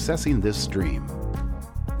easy as accessing this stream.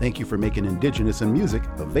 Thank you for making Indigenous in Music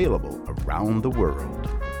available around the world.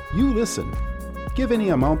 You listen. Give any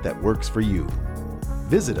amount that works for you.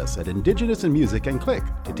 Visit us at Indigenous in Music and click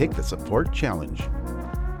to take the support challenge.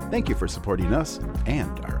 Thank you for supporting us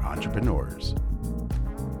and our entrepreneurs.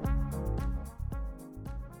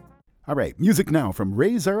 All right, music now from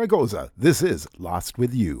Ray Zaragoza. This is Lost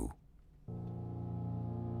With You.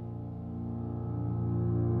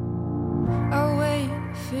 I'll wait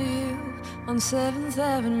for you on 7th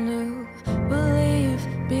Avenue. We'll leave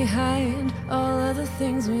behind all of the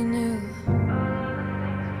things we knew.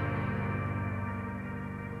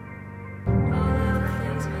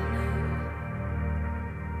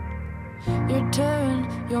 Your turn,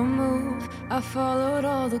 your move, I followed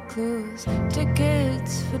all the clues.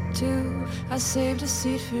 Tickets for two, I saved a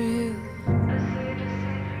seat for you.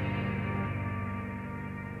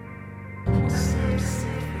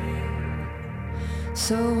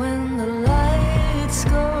 So when the lights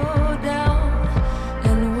go down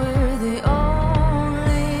and we're the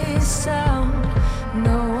only sound,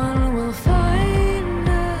 no one will find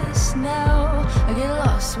us now. I get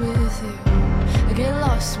lost with you, I get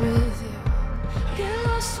lost with you. Get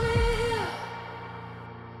lost with you.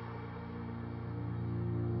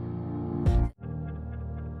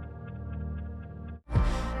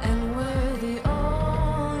 And we're the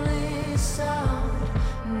only sound.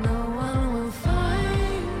 No one will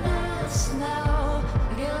find us now.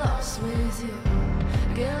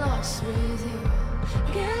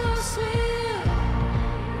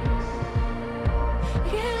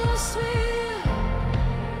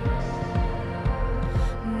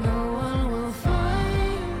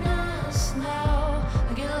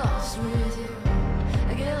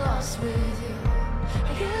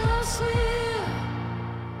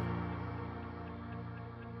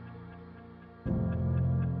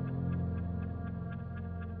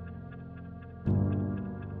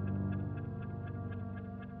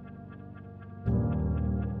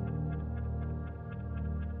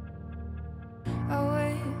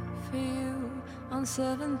 on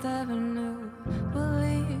 7th Avenue. We'll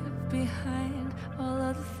leave behind all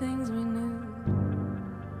of the things we knew.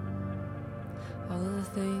 All of the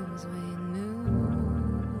things we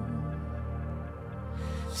knew.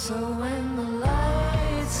 So when the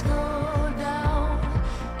lights go down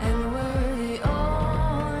and we're the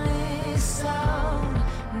only sound,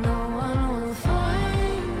 no one will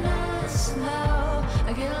find us now.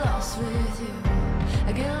 I get lost with you.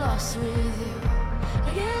 I get lost with you.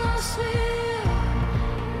 I get lost with you.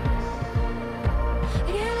 I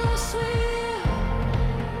get lost with you.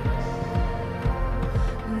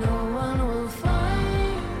 No one will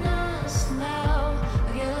find us now.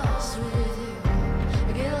 I get lost with you.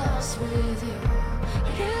 I get lost with you.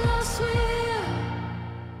 I get lost with you.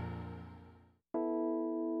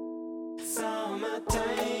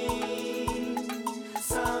 Summertime,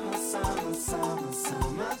 summer, summer, summer,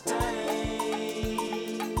 summertime.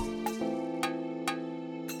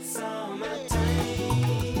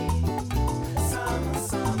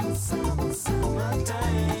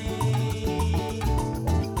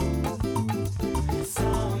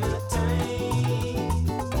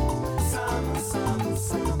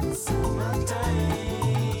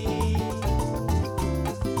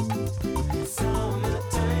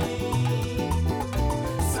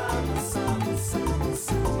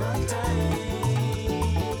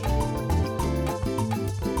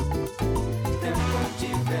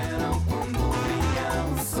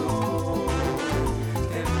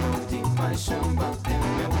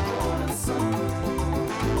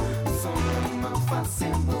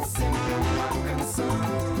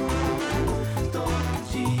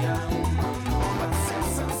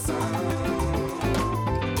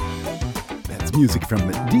 That's music from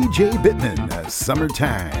DJ Bittman,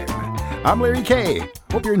 Summertime. I'm Larry K.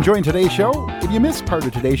 Hope you're enjoying today's show. If you missed part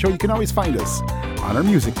of today's show, you can always find us on our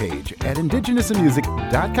music page at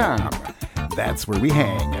indigenousinmusic.com. That's where we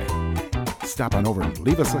hang. Stop on over and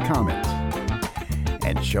leave us a comment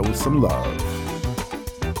and show us some love.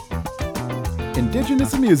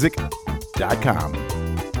 indigenousinmusic.com.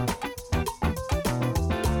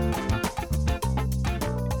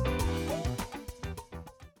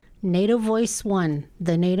 Native Voice One,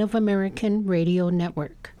 the Native American Radio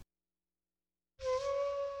Network.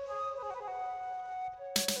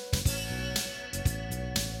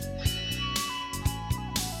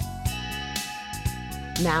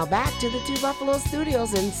 Now back to the Two Buffalo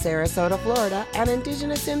Studios in Sarasota, Florida, and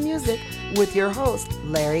Indigenous in Music with your host,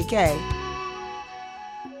 Larry K.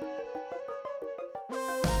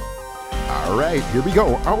 All right, here we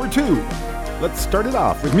go, hour 2. Let's start it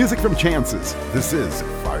off with music from Chances. This is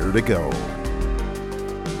Fire to Go.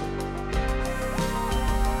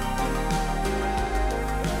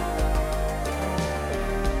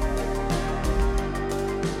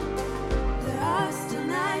 There are still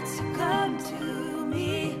nights you come to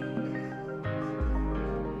me,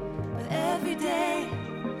 but every day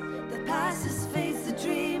that passes fades the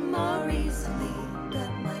dream more easily.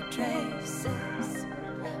 Got my traces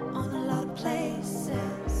on a lot of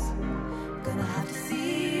places. Gonna have to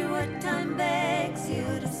see what time begs you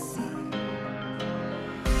to see.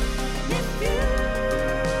 And if you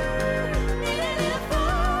need a little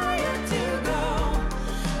fire to go,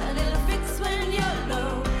 a little fix when you're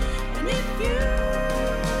low. And if you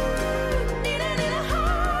need a little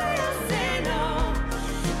high, I'll say no.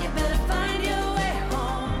 You better find your way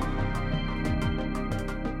home.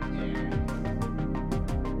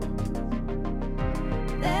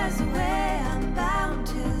 There's a way I'm bound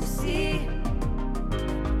to see,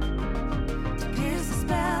 to pierce the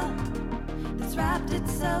spell that's wrapped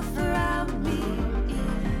itself around me.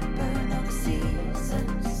 Burn all the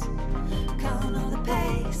seasons, count all the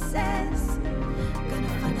paces.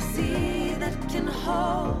 Gonna find a sea that can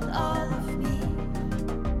hold all of me.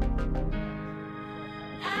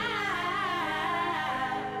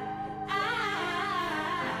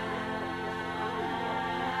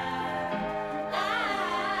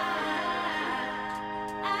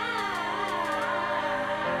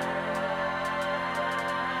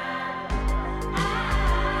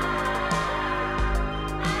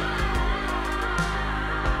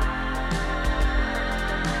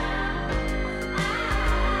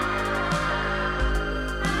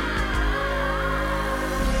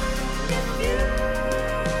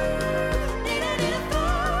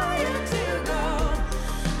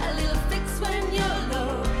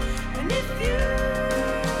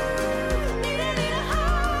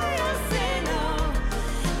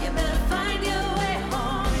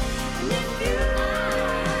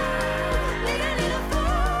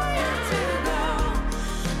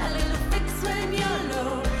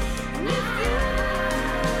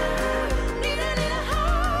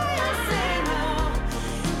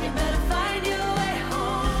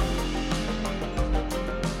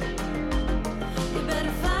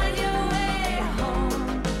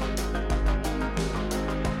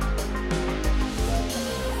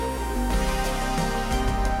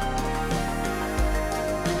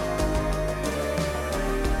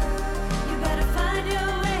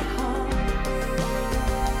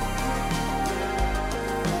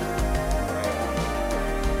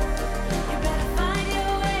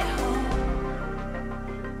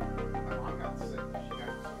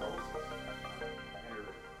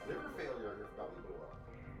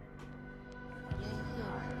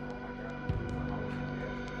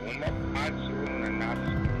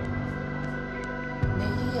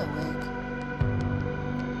 weg.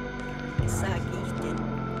 Sag ich denn?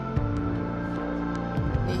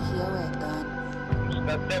 Nicht Joetan.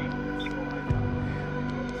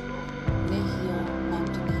 Nicht Jo,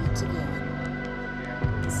 kommt nicht zu gehen.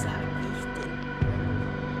 Sag ich denn?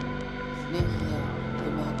 Nicht Jo, du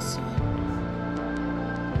magst so.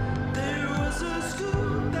 There was a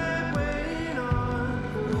school that went on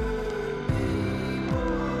where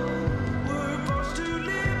people were forced to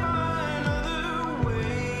live by another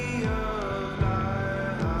way of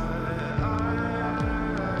life.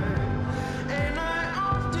 And I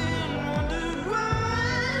often wondered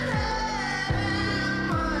what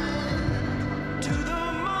happened to the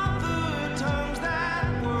mother tongues that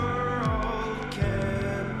were all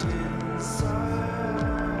kept inside.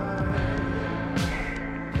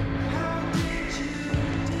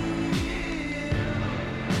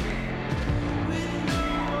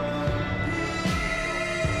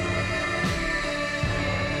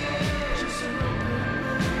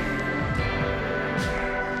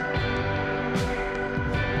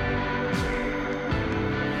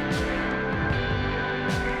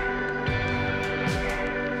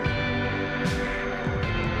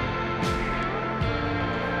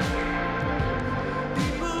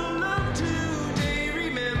 People love today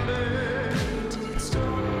remember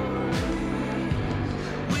stories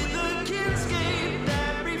with a kinscape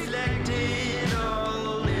that reflected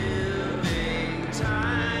all living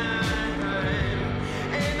time.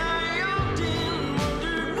 And I often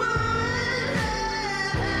wondered what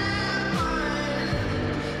happened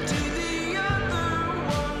to the other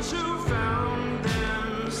ones who found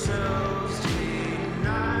themselves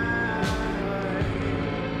denied.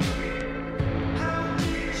 How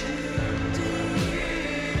did you deal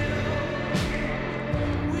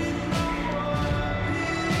with no more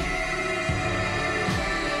peace?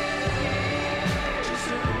 Just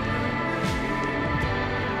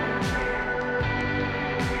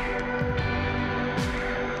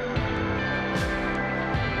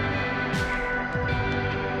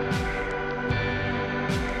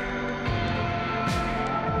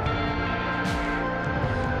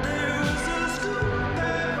there was a school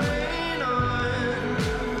that went on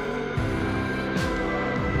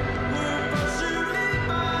where folks who live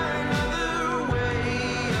by another way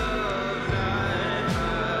of life.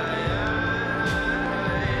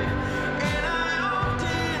 And I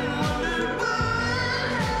often wondered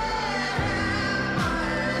what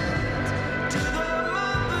happened to the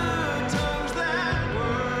mother tongues that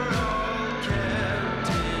were all kept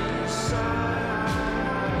inside.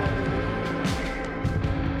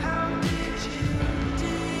 How did you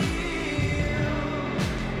deal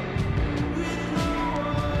with no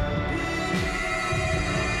more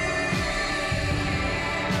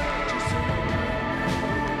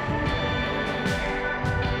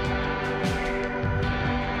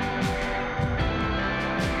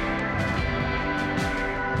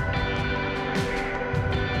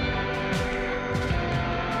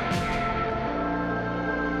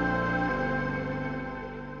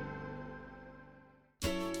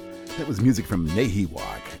That was music from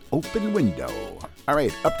Nahiwak, Open Window. All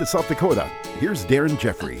right, up to South Dakota. Here's Darren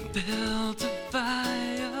Jeffrey. built a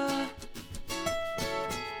fire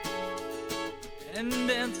and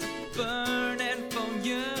it's burning for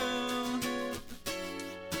you.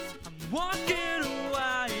 I'm walking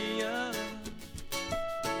away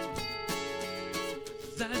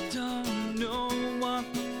 'cause I don't know what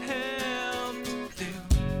the hell to do.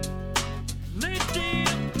 Lately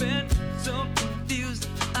I've been so confused.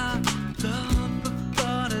 I love the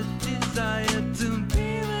thought of desire to be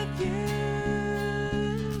with you.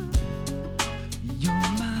 You're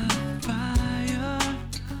my fire.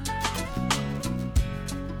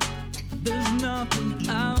 There's nothing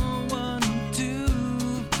I wouldn't do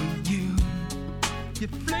for you. You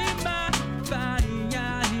flame my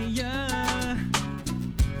fire,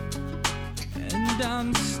 and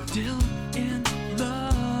I'm still in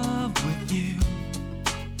love with you.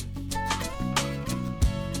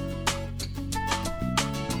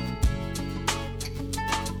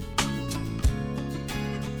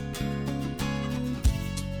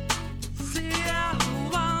 See, I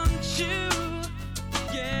want you,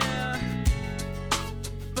 yeah,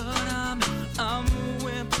 but I'm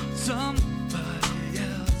with somebody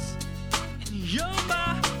else, and you're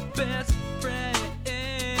my best friend,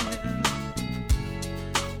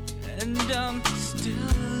 and I'm still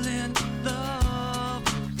in love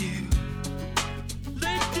with you.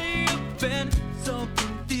 Lately I've been so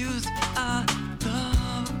confused. I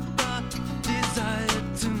love the desire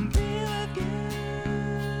to be with you.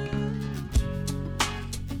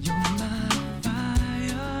 You're my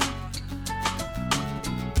fire.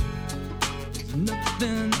 There's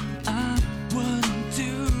nothing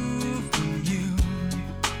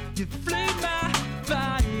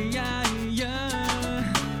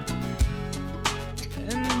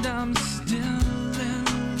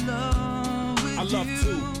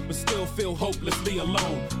feel hopelessly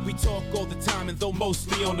alone. We talk all the time and though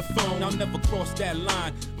mostly on the phone, I'll never cross that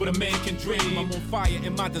line, but a man can dream. I'm on fire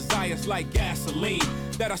and my desire's like gasoline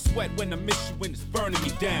that I sweat when I miss you when it's burning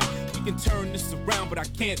me down. We can turn this around, but I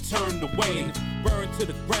can't turn away. And if you burn to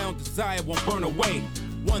the ground, desire won't burn away.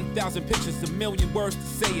 1,000 pictures, a million words to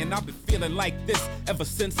say, and I've been feeling like this ever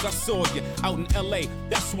since I saw you out in LA.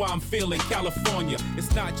 That's why I'm feeling California.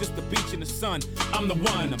 It's not just the beach and the sun, I'm the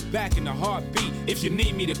one. I'm back in the heartbeat if you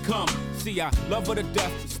need me to come. See, I love her to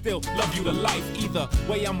death, but still love you to life. Either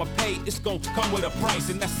way I'ma pay, it's gon' come with a price,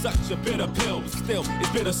 and that's such a bitter pill, but still it's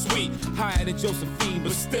bittersweet. Higher than Josephine,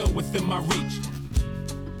 but still within my reach.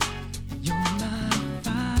 You're my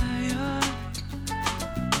fire.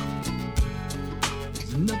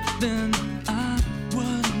 There's nothing I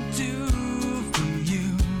wouldn't do for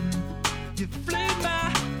you. You flame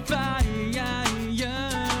my fire,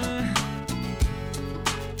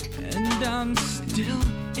 and I'm still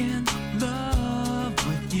in love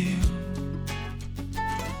with you.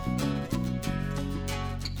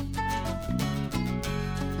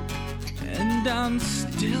 And I'm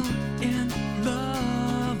still in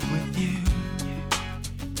love with you.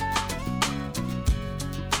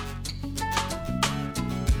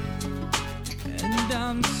 And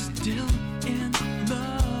I'm still in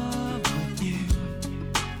love with you.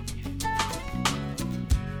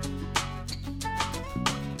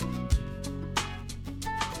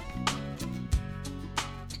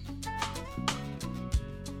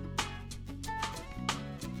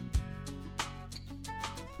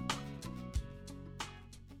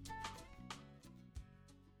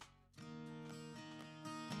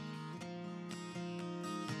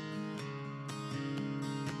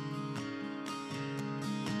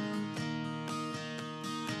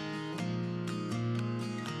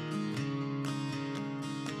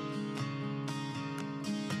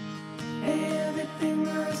 Everything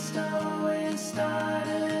must always start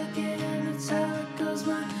again. That's how it goes,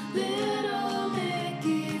 my little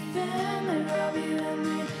Mickey family. Rob you and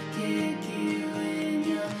they kick you in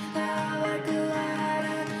your eye like a light.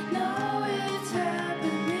 I know it's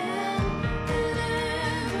happening, and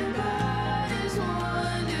everybody's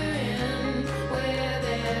wondering where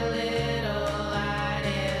their little light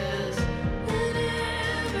is. And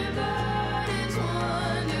everybody's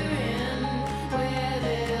wondering where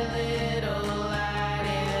their little light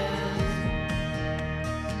is.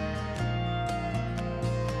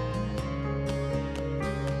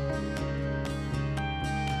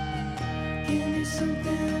 Give me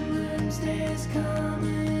something, Wednesday's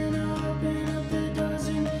coming. Open up the doors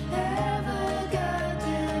and have a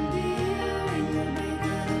goddamn beer. Ring the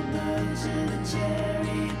baker, the butcher, the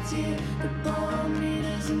charioteer, the bomb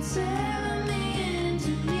readers, and Salem the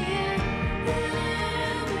engineer. And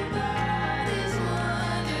everybody's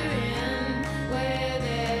wondering where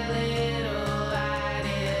their little light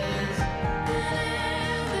is. And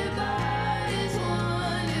everybody's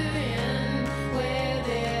wondering where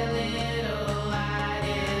their little light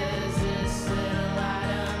is. This little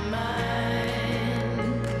light of mine,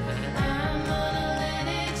 I'm gonna let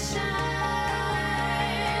it shine.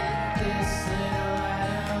 This little light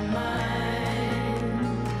of mine,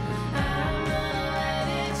 I'm gonna let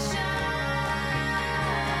it shine.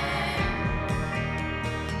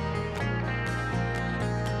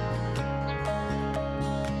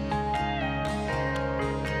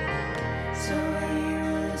 So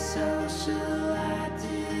you're a socialite,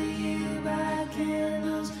 do you buy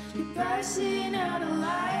candles, you passing out a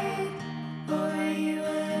light? Or are you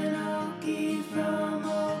an Okie from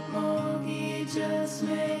Okmulgee, just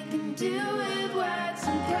making do with wax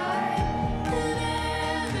and pride? And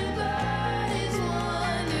everybody's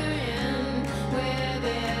wondering where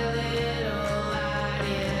their little light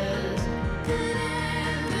is. And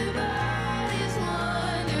everybody's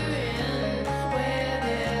wondering where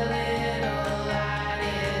their little light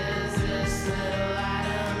is. This little light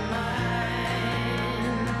of mine,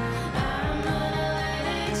 I'm gonna let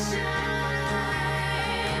it shine.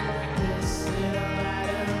 This little light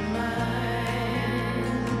of mine,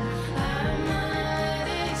 I'm gonna let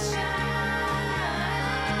it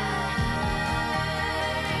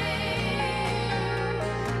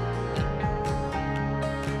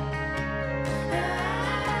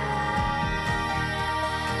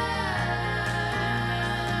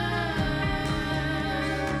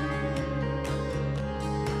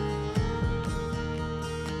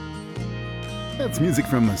That's music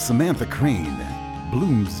from Samantha Crane,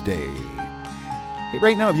 Bloomsday. Hey,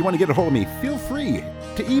 right now, if you want to get a hold of me, feel free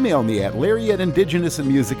to email me at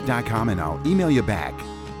larry@indigenousinmusic.com, and I'll email you back.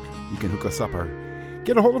 You can hook us up or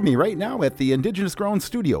get a hold of me right now at the Indigenous Grown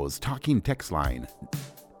Studios Talking Text Line,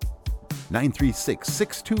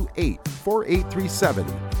 936-628-4837.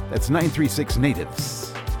 That's 936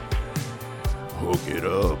 Natives. Hook it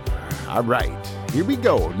up. All right, here we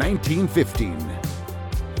go, 1915.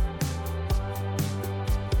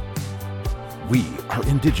 We are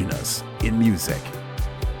indigenous in music.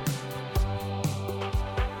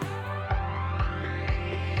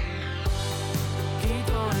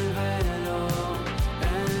 Quito el velo,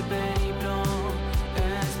 el periplo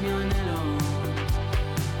es mi anhelo.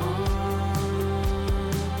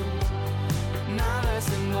 Nada es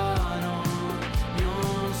en vano, mi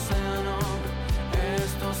océano,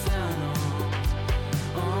 este océano.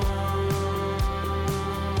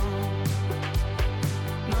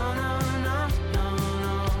 No, no, no, no,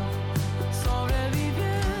 no.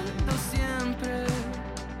 Sobreviviendo siempre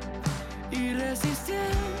y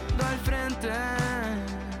resistiendo al frente.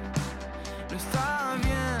 No está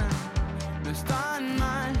bien, no están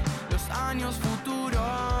mal los años futuros.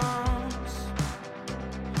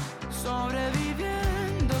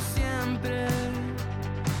 Sobreviviendo siempre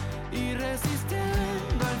y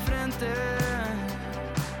resistiendo al frente.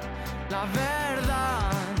 La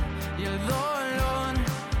verdad y el dolor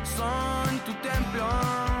son tu templo.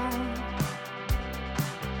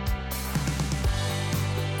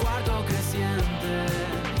 Cuarto creciente,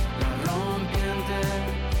 la rompiente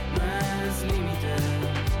no es límite.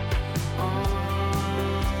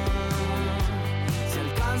 Si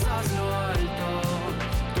alcanzas lo alto,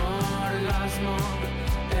 tu orgasmo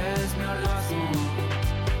es mi orgasmo.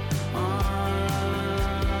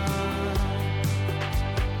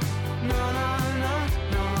 No, no, no,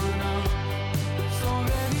 no, no.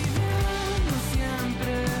 Sobreviviendo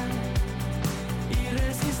siempre y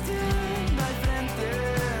resistiendo al frente.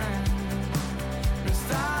 No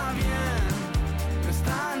está bien, no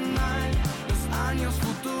están mal los años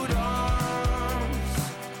futuros.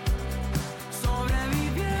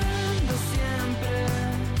 Sobreviviendo siempre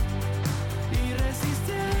y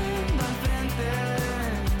resistiendo al frente.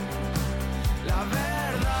 La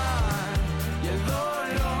verdad y el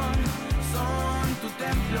dolor son tu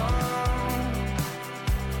templo.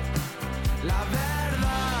 La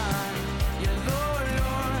verdad y el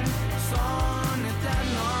dolor son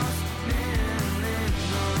eternos.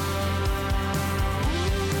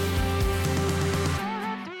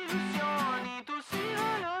 Tu ilusión y tus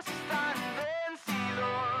ídolos están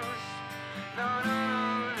vencidos. No, no, no,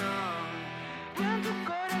 no. Y en tu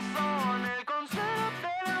corazón el consuelo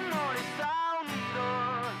del amor está unido.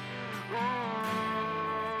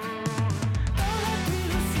 Toda tu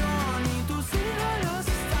ilusión y tus ídolos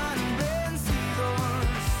están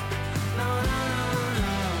vencidos. No, no, no,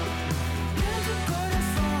 no. Y en tu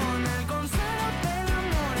corazón el consuelo del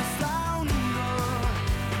amor está unido.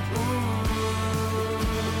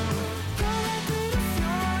 Toda tu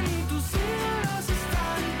ilusión y tus ídolos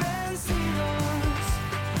están vencidos.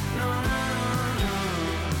 No, no, no, no.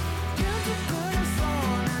 Y en tu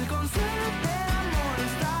corazón el consuelo del amor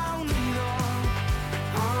está unido.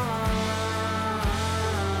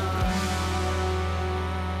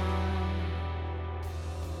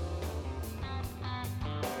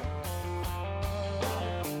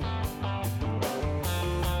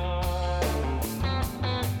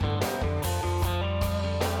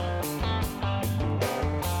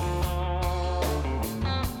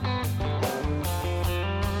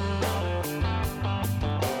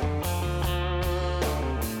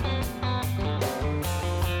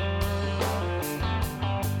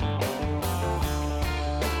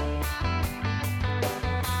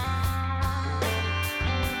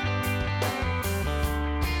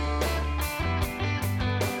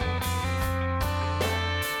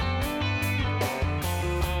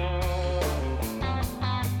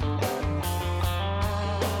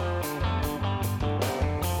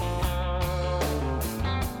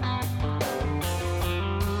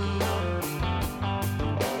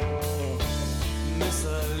 Me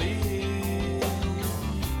salí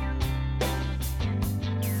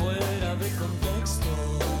fuera de contexto.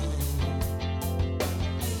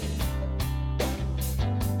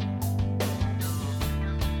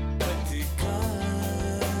 Practicar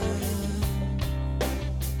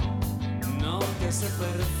no te hace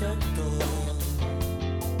perfecto.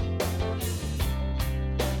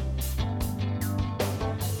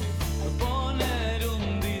 Poner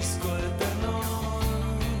un disco eterno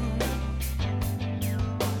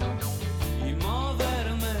y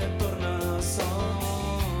moverme tornasol.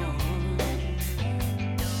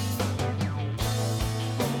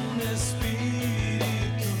 Un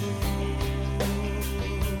espíritu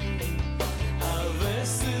a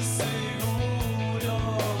veces seguro,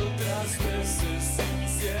 otras veces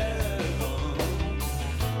incierto.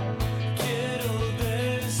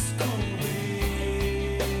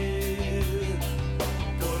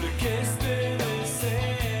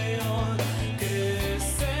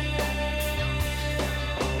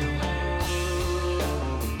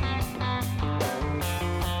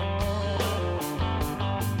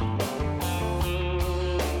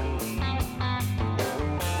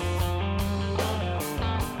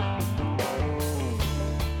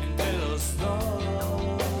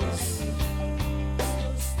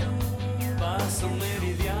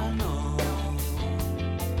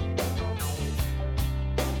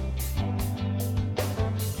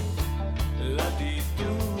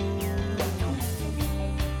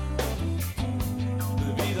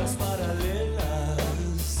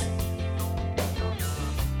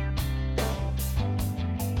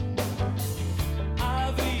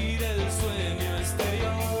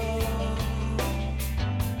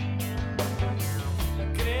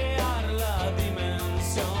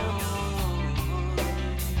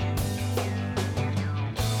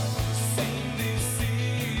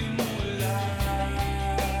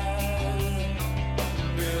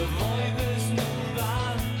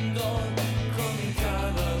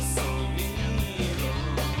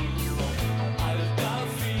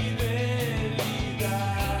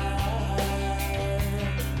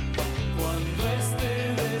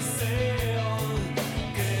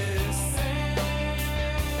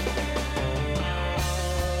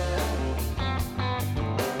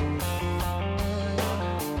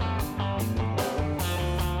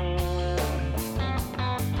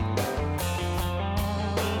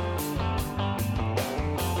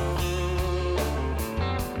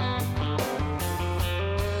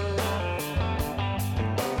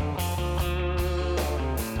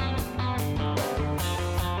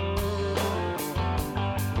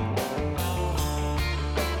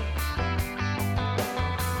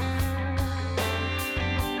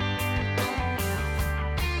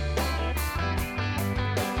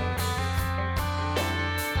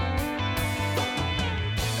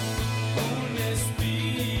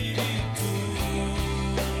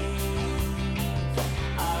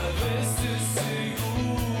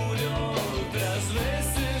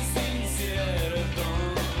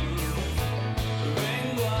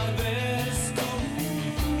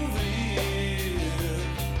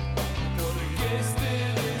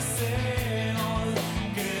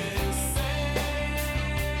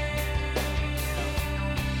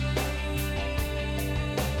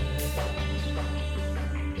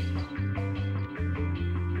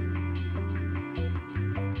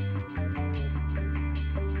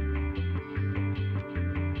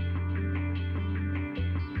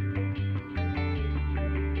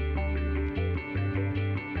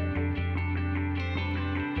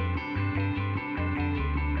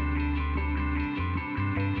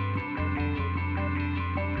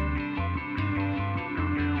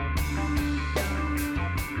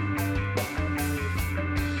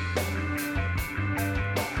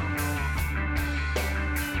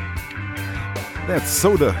 That's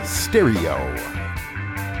Soda Stereo.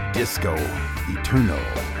 Disco Eternal.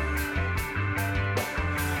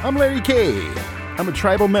 I'm Larry K. I'm a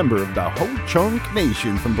tribal member of the Ho-Chunk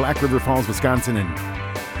Nation from Black River Falls, Wisconsin, and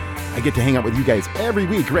I get to hang out with you guys every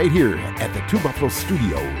week right here at the Two Buffalo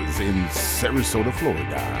Studios in Sarasota,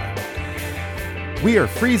 Florida. We are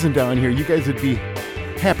freezing down here. You guys would be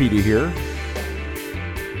happy to hear.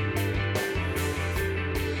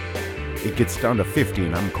 It gets down to 50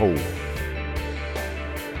 and I'm cold.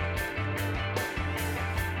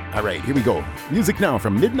 All right, here we go. Music now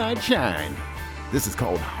from Midnight Shine. This is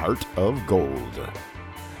called Heart of Gold.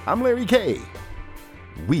 I'm Larry K.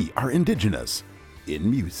 We are indigenous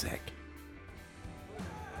in music.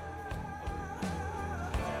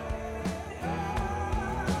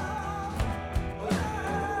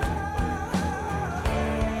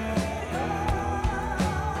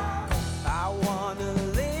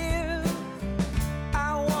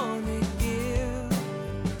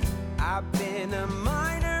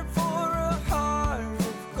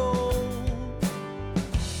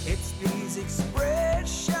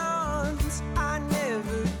 Expressions I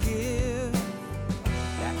never give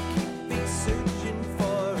that keep me searching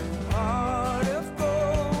for a heart of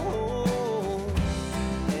gold,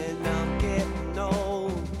 and I'm getting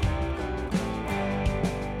old.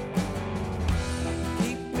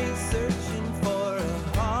 Keep me searching for a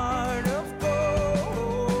heart of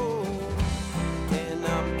gold, and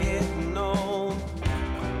I'm getting old.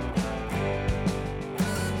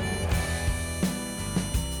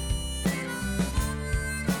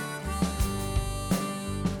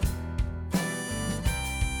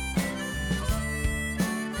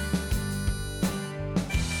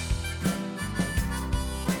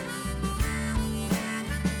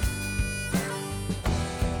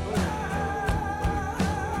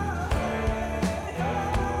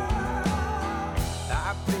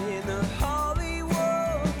 I've been to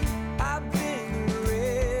Hollywood, I've been to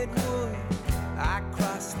Redwood, I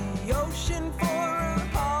crossed the ocean for a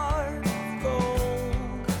heart of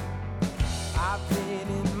gold. I've been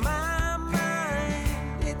in my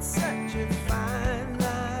mind, it's such a fine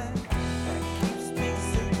line that keeps me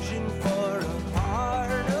searching for a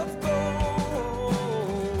heart of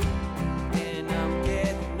gold, and I'm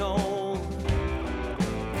getting old.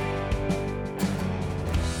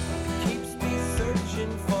 Keeps me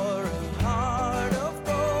searching for a heart of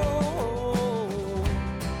gold,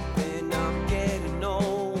 and I'm getting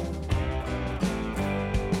old.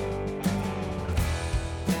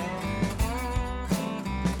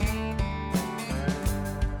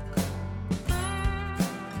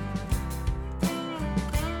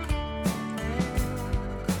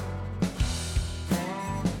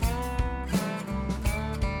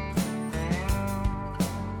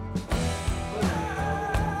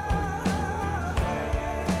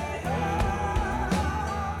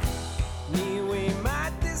 Niwe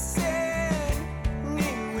matisen,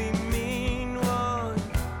 niwe minwan,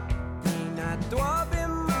 inatwabe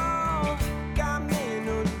mo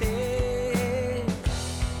kamino te,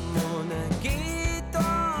 mona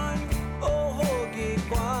giton ohogi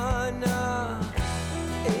kwana,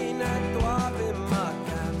 inatwabe mo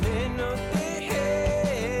kamino te,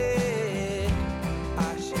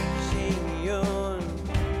 ashik yun.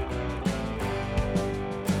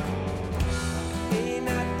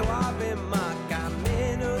 Inatwabe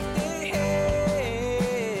makameno te,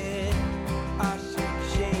 ashik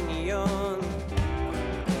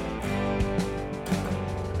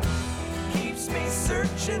keeps me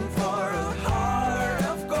searching for a heart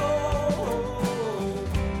of gold,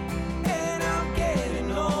 and I'm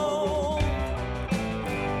getting old.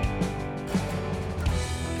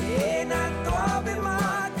 Inatwabe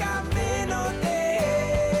makameno te,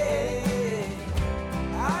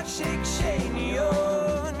 ashik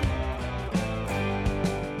yun.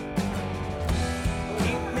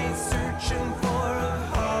 Keep me searching for a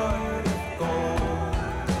heart of gold.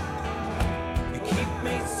 You keep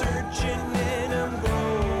me searching and I'm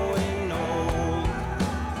growing old.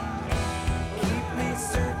 Keep me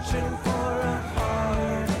searching for a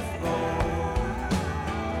heart of gold.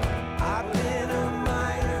 I've been a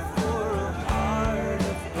miner for a heart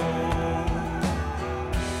of gold.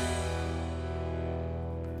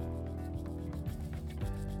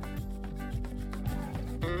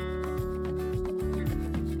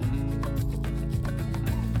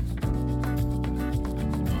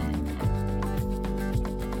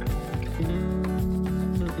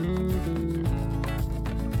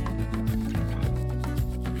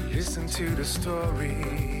 Listen to the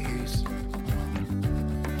stories.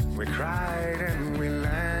 We cried and we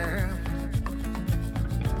laughed.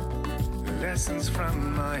 Lessons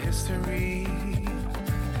from our history.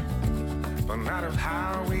 but not of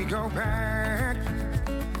how we go back.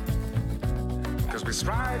 'Cause we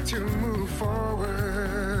strive to move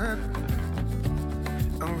forward,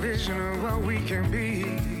 a vision of what we can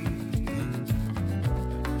be.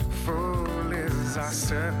 Full is our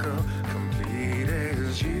circle, complete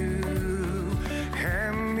is you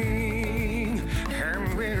and me,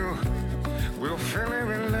 and we'll fill it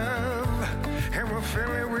with love, and we'll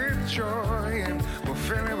fill it with joy, and we'll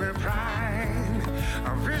fill it with pride.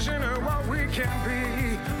 A vision of what we can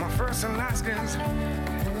be. My first Alaskans,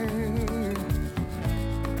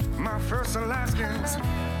 my first Alaskans,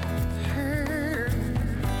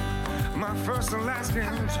 my first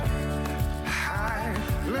Alaskans. I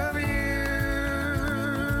love you.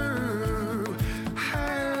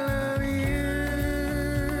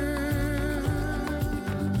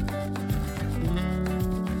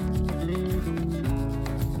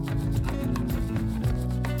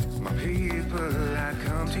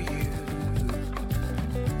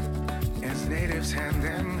 Hand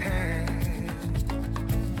in hand,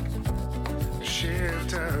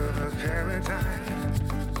 shift of a paradigm.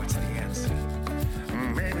 What's the answer?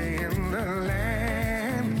 Maybe in the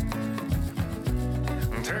land.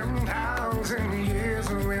 10,000 years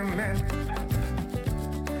we met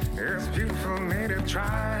as beautiful native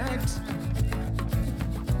tribes.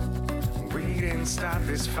 We didn't start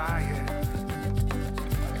this fire,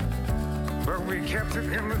 but we kept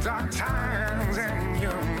it in the dark times in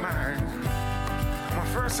your mind. My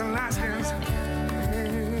first Alaskans,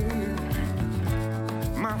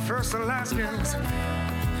 my first Alaskans,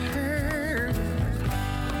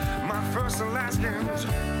 my first Alaskans.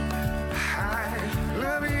 I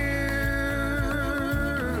love you,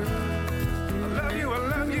 I love you, I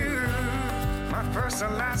love you. My first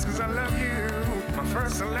Alaskans, I love you. My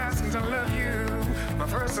first Alaskans, I love you. My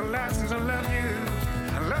first Alaskans, I love you.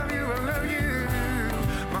 I love you, I love you.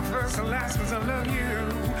 My first Alaskans, I love you.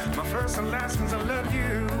 My first Alaskans, I love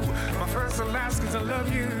you. My first Alaskans, I love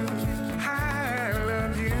you. I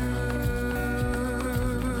love you.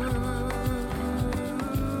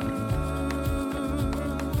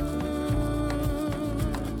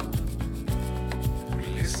 We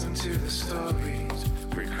listen to the stories,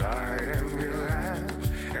 we cry and we laugh,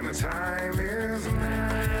 and the time is now.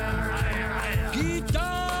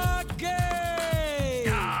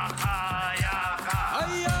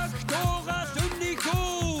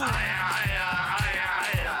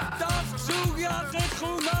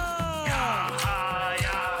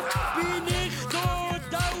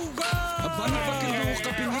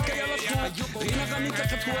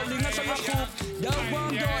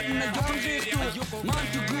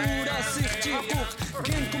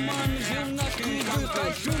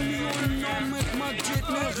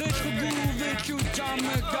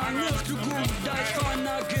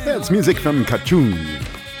 That's music from Kachung,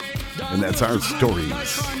 and that's our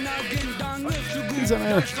stories. He was on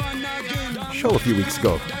our show a few weeks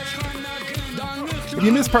ago. If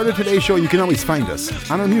you missed part of today's show, you can always find us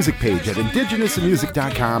on our music page at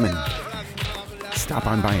indigenousinmusic.com, and stop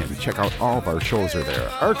on by and check out all of our shows are there,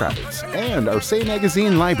 archives, and our Say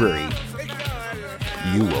Magazine library.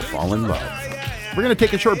 You will fall in love. We're going to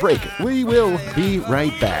take a short break. We will be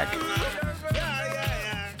right back.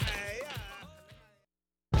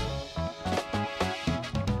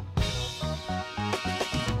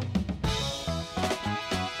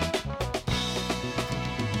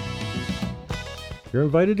 You're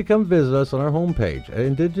invited to come visit us on our homepage at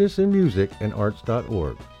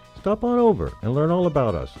indigenousinmusicandarts.org. Stop on over and learn all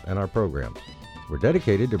about us and our programs. We're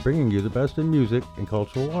dedicated to bringing you the best in music and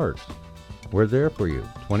cultural arts. We're there for you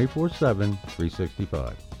 24/7,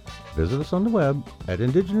 365. Visit us on the web at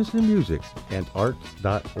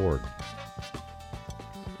indigenousinmusicandarts.org.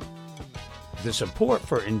 The support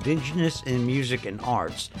for Indigenous in Music and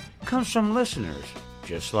Arts comes from listeners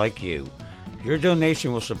just like you. Your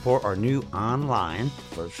donation will support our new online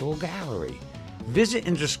virtual gallery. Visit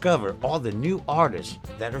and discover all the new artists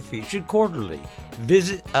that are featured quarterly.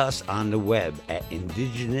 Visit us on the web at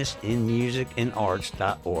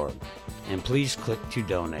indigenousinmusicandarts.org, and please click to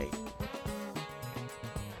donate.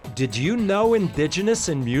 Did you know Indigenous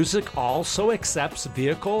in Music also accepts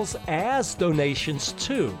vehicles as donations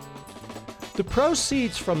too? The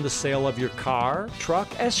proceeds from the sale of your car, truck,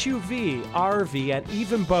 SUV, RV, and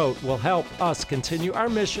even boat will help us continue our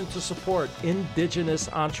mission to support Indigenous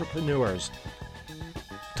entrepreneurs.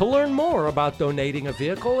 To learn more about donating a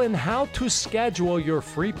vehicle and how to schedule your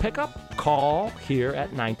free pickup, call here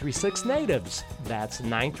at 936 Natives. That's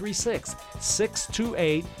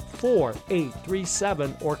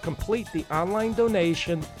 936-628-4837, or complete the online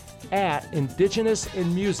donation at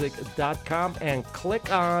indigenousinmusic.com and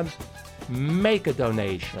click on make a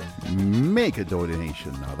donation. Make a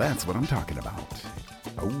donation. Now that's what I'm talking about.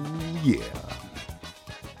 Oh, yeah.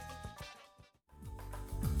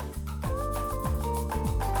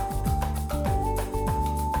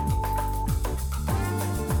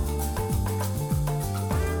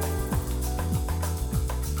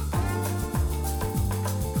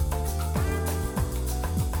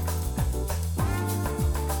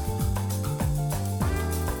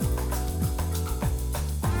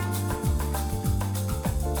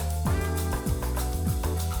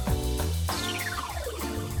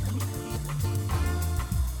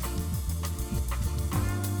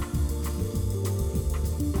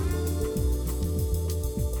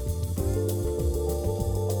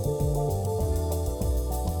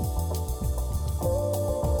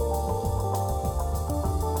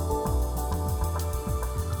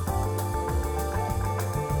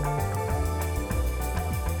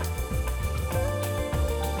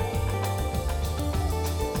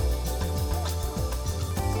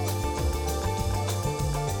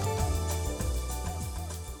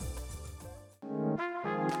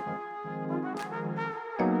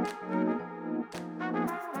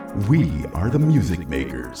 We are the music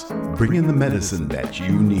makers, bringing the medicine that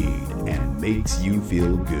you need and makes you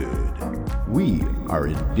feel good. We are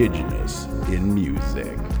indigenous in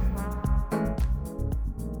music.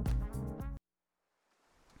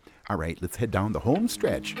 All right, let's head down the home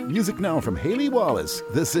stretch. Music now from Haley Wallace.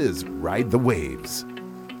 This is Ride the Waves.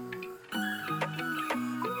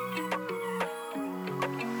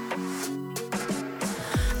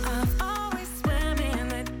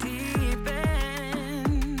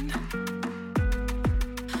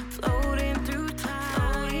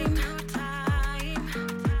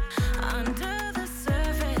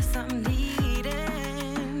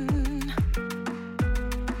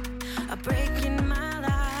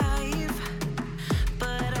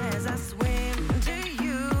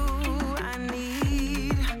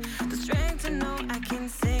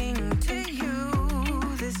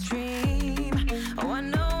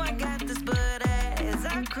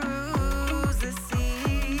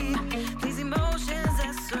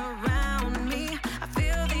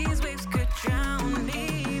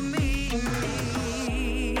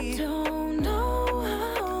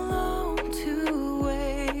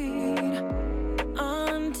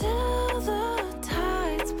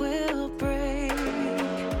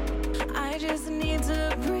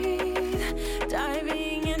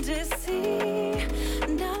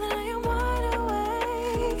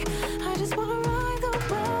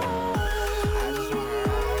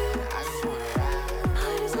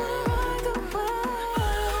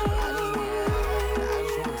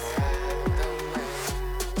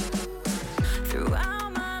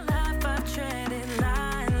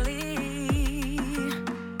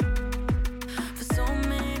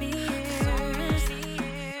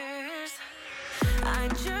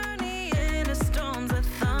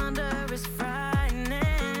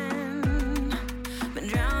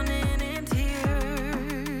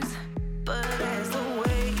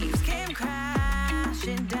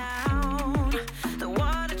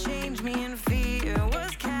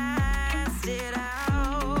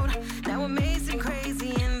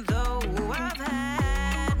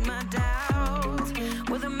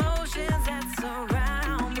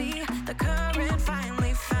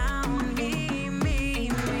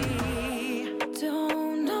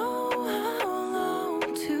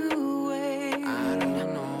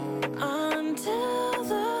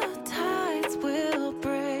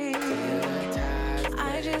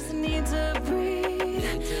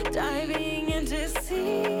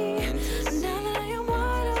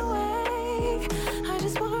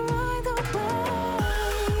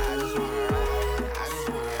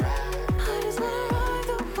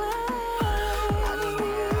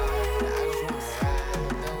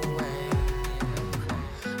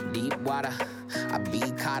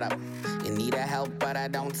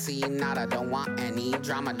 I don't want any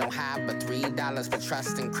drama, don't have but $3 for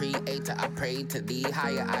trust and creator. I pray to the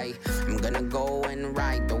higher. I'm gonna go and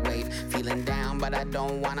ride the wave, feeling down but I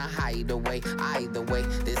don't wanna hide away. Either way,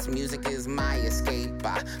 this music is my escape.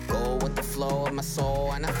 I go with the flow of my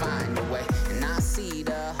soul and I find a way, and I see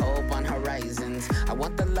the hope on horizons. I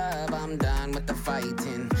want the love, I'm done with the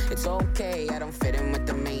fighting. It's okay, I don't fit in with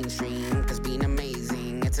the mainstream, cause being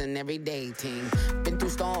amazing, it's an everyday thing. Been through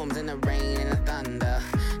storms and the rain and the thunder,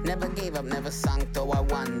 never gave up, never sunk, though I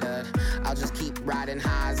wondered. I'll just keep riding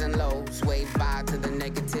highs and lows, wave by to the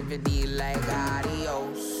negativity like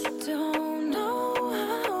adios. Don't know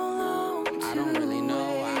how long to I don't really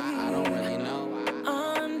know, I don't really know.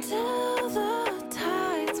 Until the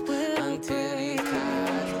tides will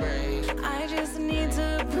break. I just need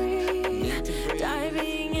to breathe.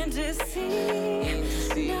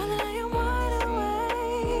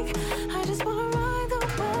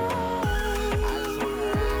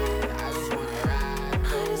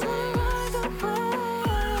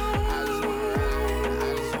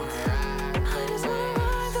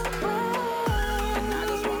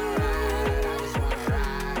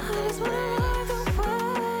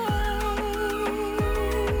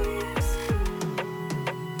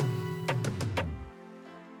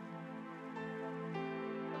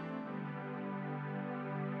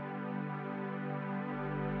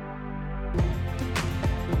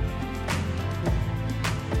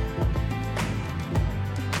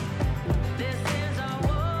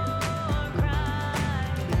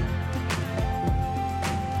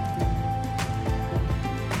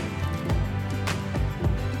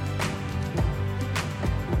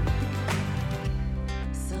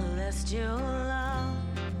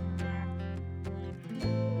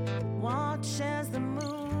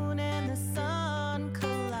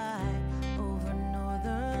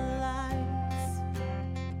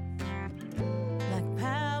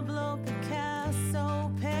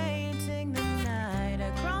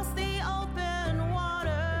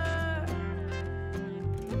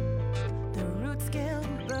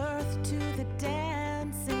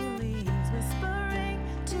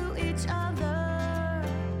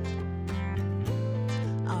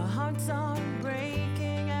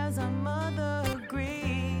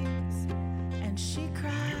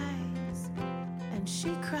 she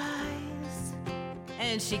cries,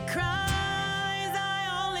 and she cries.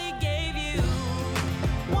 I only gave you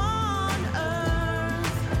one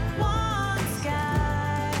earth, one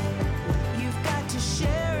sky. You've got to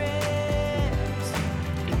share it.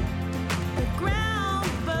 The ground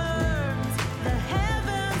burns, the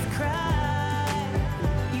heavens cry.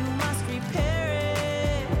 You must repair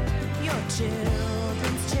it. Your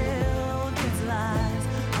children's lives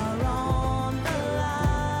are on the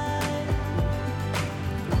line.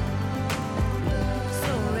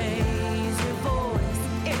 So raise your voice,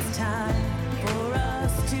 it's time for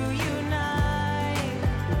us to unite.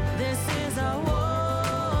 This is our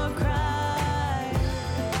war cry.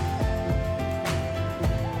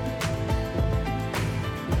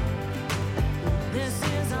 This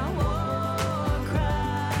is our war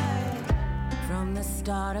cry. From the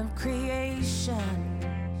start of creation,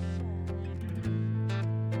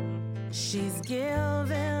 she's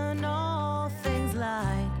given all things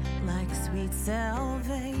like sweet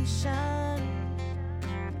salvation.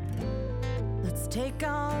 Let's take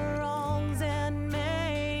our wrongs and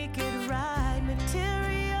make it right.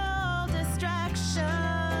 Material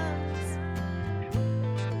distractions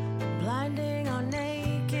blinding our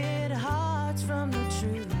naked hearts from the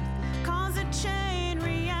truth cause a chain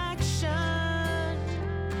reaction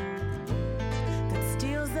that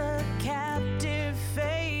steals the captive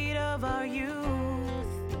fate of our youth.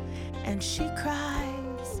 And she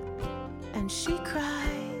cries, and she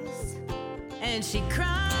cries, and she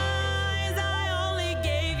cries. I only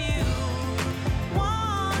gave you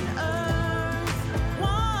one earth,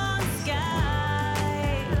 one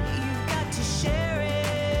sky. You've got to share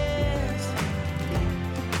it.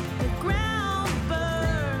 The ground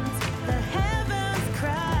burns, the heavens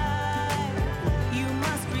cry. You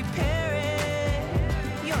must repair it.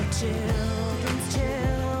 Your children's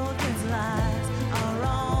lives are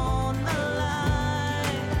on the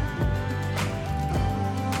line.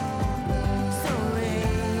 So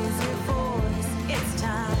raise your voice, it's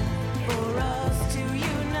time for us to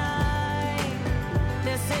unite.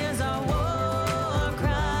 This is our war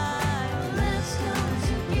cry. Let's come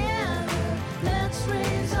together, let's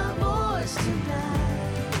raise our voice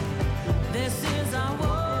tonight. This is our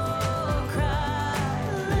war cry.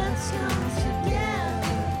 Let's come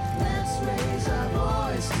together, let's raise our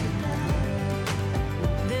voice tonight.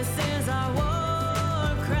 This is our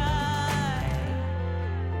war cry.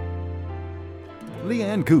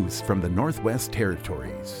 Leanne Goose from the Northwest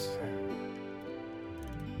Territories.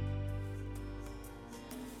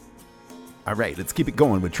 All right, let's keep it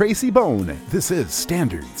going with Tracy Bone. This is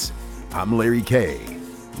Standards. I'm Larry K.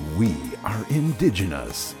 We are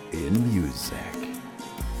indigenous in music.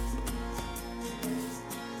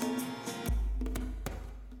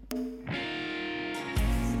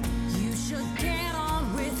 You should get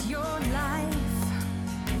on with your life.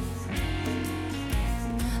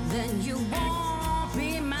 Then you won't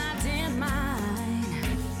be minding mine.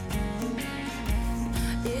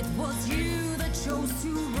 It was you that chose to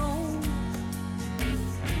roam,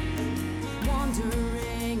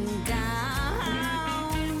 wandering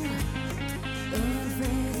down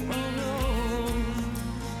unfaithful road.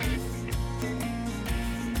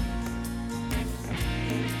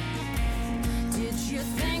 Did you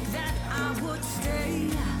think that I would stay?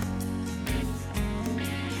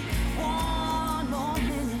 One more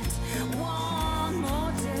minute, one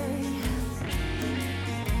more day,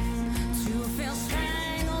 to feel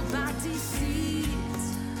strangled by deceit,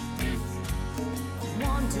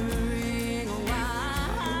 wondering why.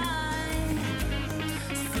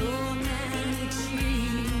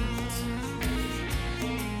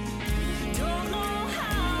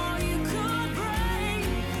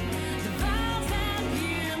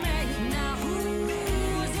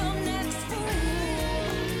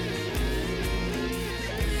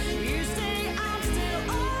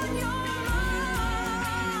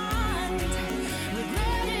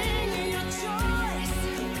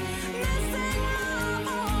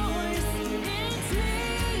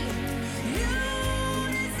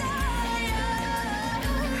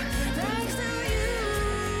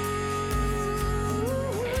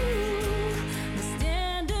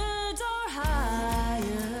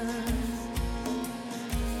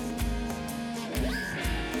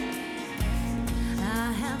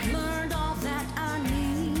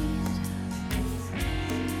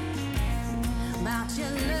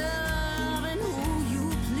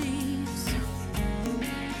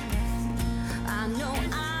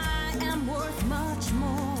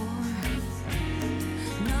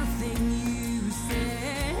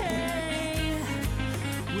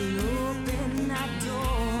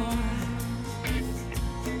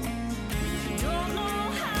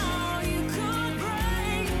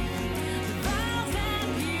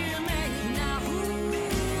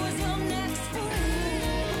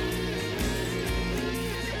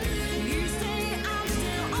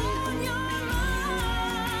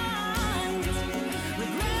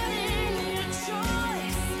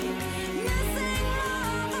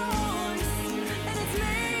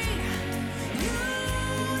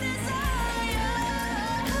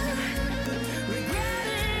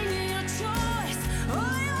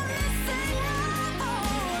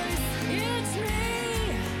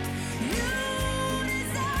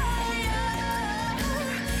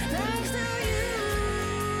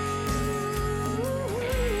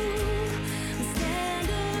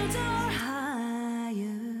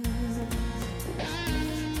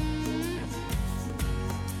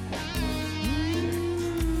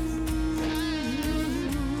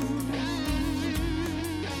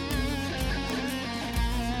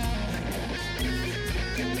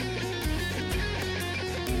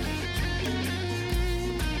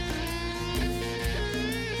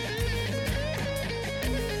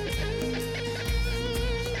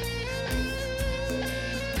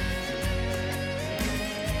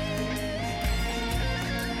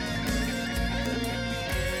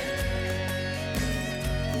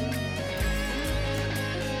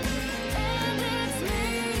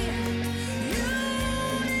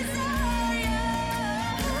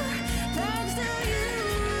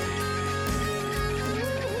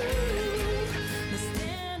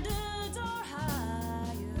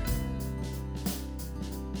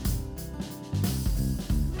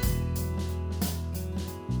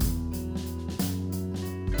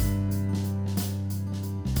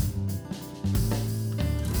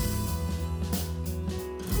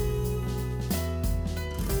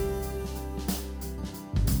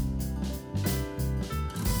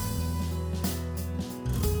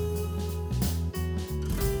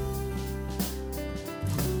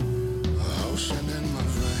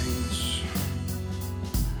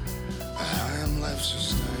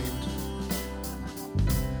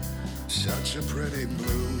 already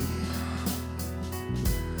blue.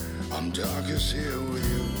 I'm darkest here with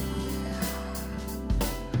you.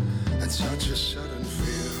 And such a sudden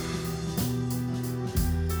fear,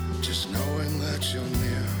 just knowing that you're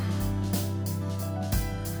near.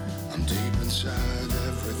 I'm deep inside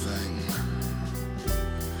everything.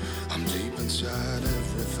 I'm deep inside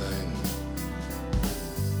everything.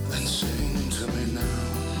 And sing to me now.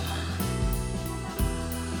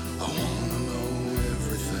 I wanna know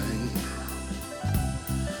everything.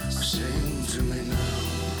 Sing to me now.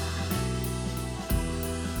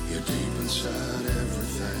 You're deep inside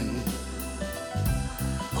everything.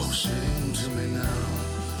 Oh, sing to me now.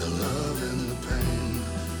 The love and the pain.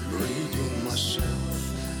 Reading myself,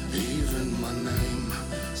 even my name.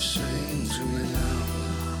 Sing to me now.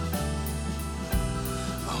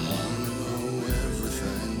 I wanna know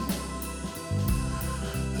everything.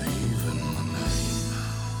 Even my name.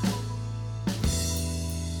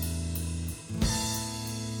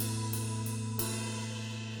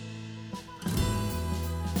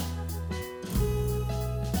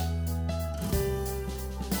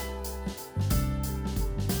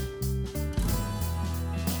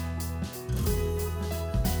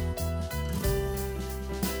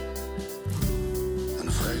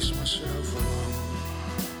 Myself alone.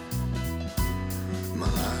 My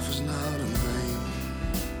life is not in vain.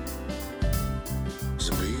 It's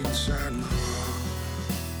a beat inside my heart,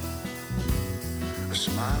 a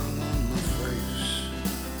smile on my face,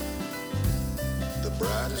 the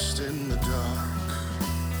brightest in the dark,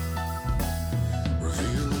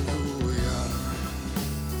 revealing who we are.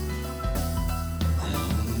 I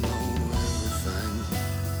wanna know everything.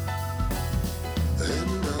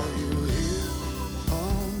 And are you here?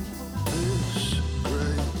 This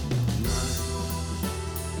great night,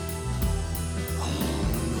 I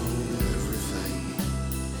wanna know everything.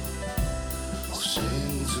 Oh,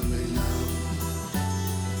 sing to me now.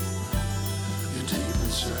 You're deep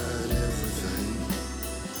inside everything.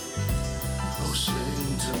 Oh, sing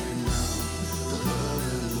to me now. The love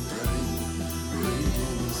and the pain,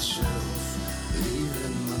 reading myself,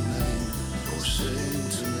 even my name. Oh, sing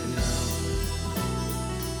to me now.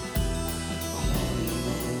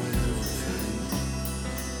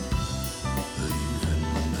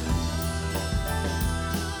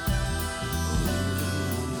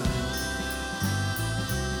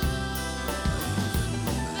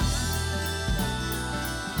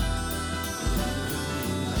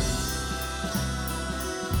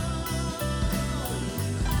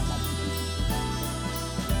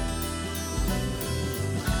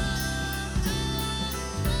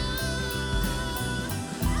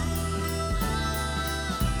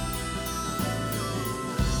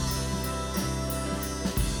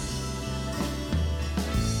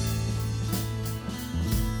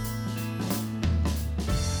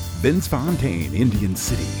 Vince Fontaine, Indian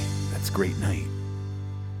City. That's Great Night.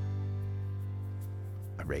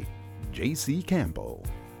 All right, J.C. Campbell,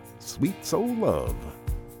 Sweet Soul Love.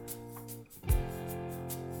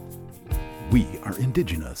 We are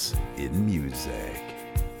indigenous in music.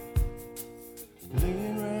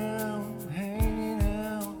 Laying around, hanging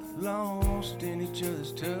out, lost in each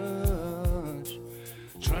other's touch.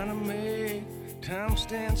 Trying to make time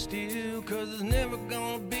stand still, 'cause it's never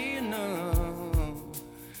gonna be enough.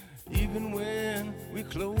 Even when we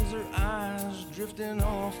close our eyes, drifting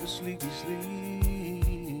off to sleepy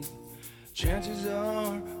sleep, chances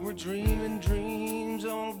are we're dreaming dreams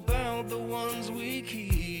all about the ones we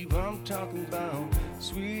keep. I'm talking about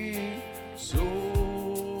sweet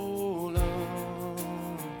soul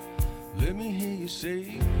love. Let me hear you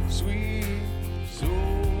say sweet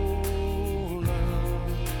soul love.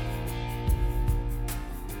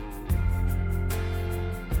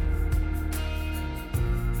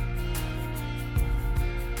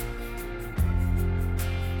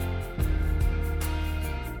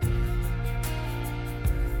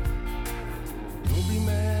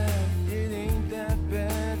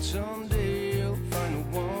 Someday you'll find the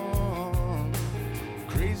one.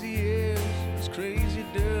 Crazy is as crazy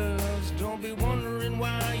does. Don't be wondering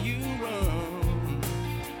why you run.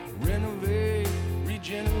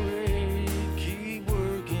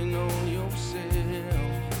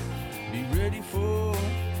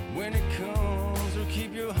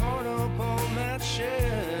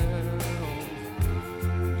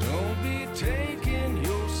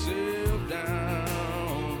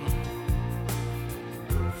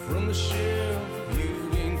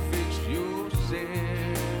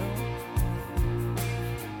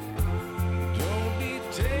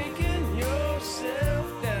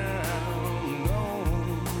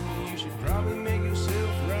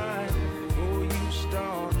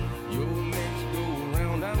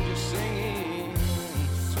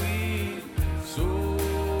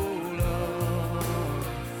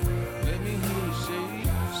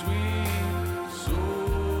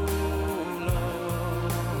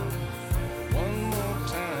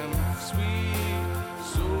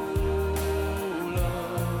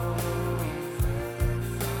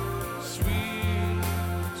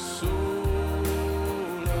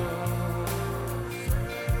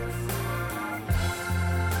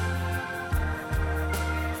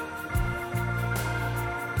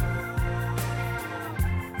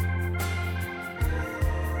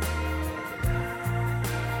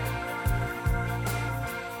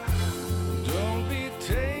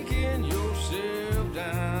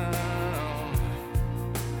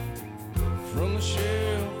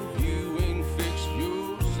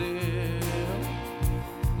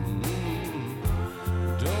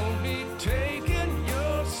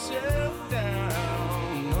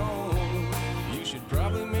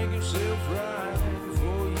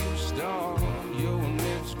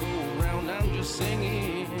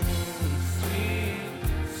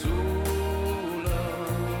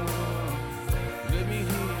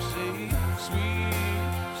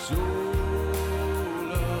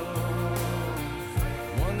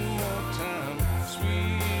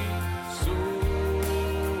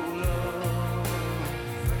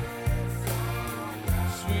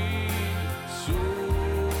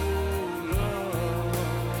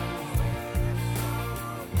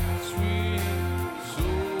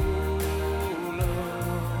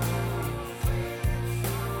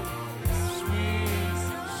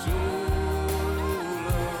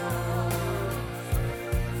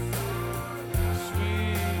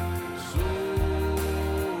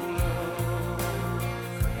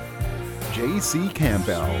 J.C.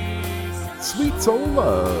 Campbell. Sweet Soul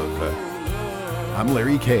Love. I'm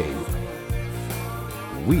Larry K.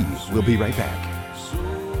 We will be right back.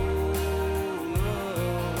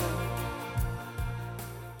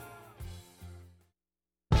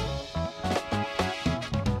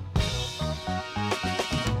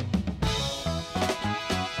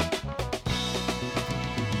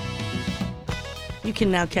 You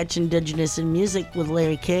can now catch Indigenous in Music with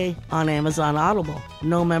Larry K on Amazon Audible.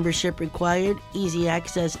 No membership required, easy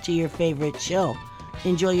access to your favorite show.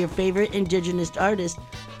 Enjoy your favorite Indigenous artist,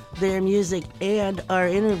 their music, and our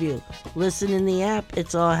interview. Listen in the app.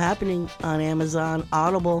 It's all happening on Amazon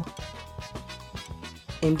Audible.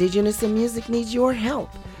 Indigenous in Music needs your help.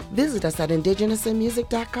 Visit us at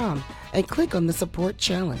indigenousinmusic.com and click on the Support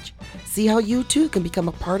Challenge. See how you too can become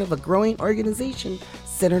a part of a growing organization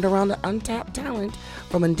centered around the untapped talent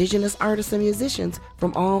from Indigenous artists and musicians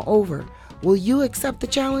from all over. Will you accept the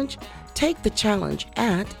challenge? Take the challenge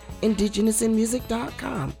at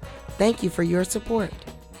indigenousinmusic.com. Thank you for your support.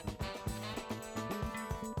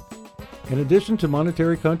 In addition to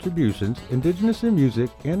monetary contributions, Indigenous in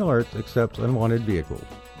Music and Arts accepts unwanted vehicles.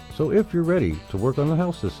 So if you're ready to work on the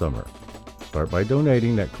house this summer, start by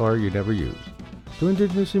donating that car you never use to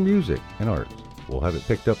Indigenous in Music and Arts. We'll have it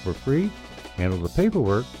picked up for free, handle the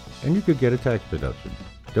paperwork, and you could get a tax deduction.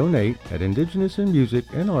 Donate at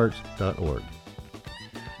indigenousinmusicandarts.org.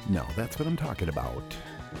 No, that's what I'm talking about.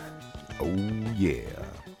 Oh, yeah.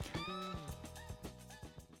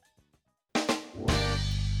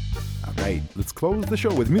 All right, let's close the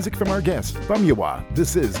show with music from our guest, Bumyawa.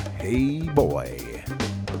 This is Hey Boy.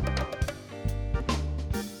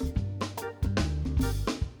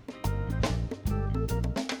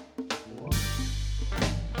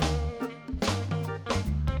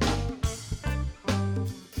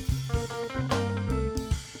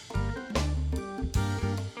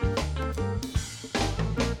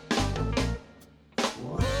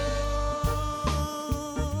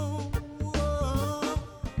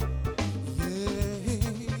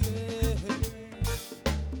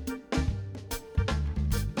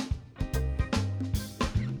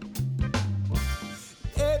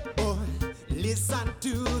 Listen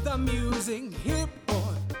to the music, hip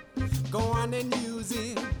boy. Go on and use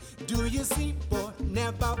it. Do you see, boy?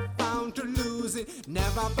 Never found to lose it.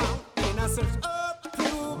 Never found in a search of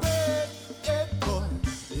prove it. Hip boy.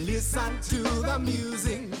 Listen to the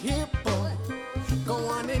music, hip boy. Go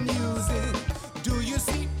on and use it. Do you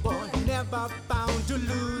see, boy? Never found to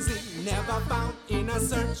lose it. Never found in a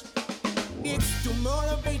search. It's to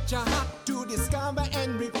motivate your heart to discover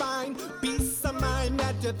and refine peace of mind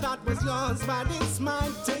that you thought was yours, but it's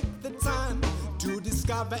mine. Take the time to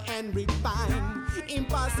discover and refine.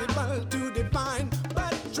 Impossible to define,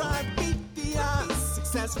 but try beat the odds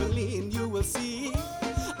successfully, and you will see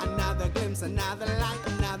another glimpse, another light,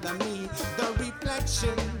 another me. The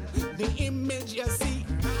reflection, the image you see.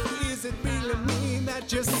 Is it really me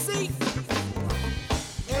that you see?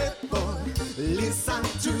 Hey boy, listen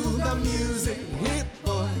to the music, hip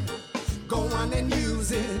boy. Go on and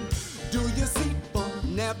use it. Do you see, boy?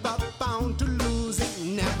 Never found to lose it.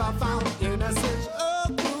 Never found in a search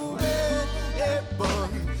of groove. Hey boy,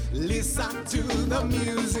 listen to the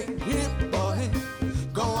music, hip boy.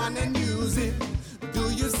 Go on and use it. Do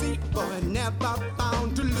you see, boy? Never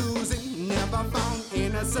found to lose it. Never found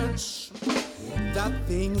in a search. The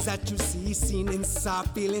things that you see, seen and saw,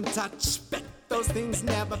 feel and touch. Bet those things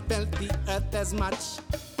never felt the earth as much.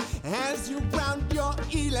 As you ground your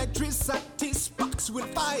electricity sparks with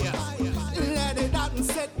fire, let it out and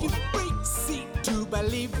set you free. See to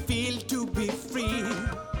believe, feel to be free.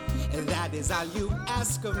 That is all you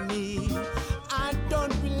ask of me. I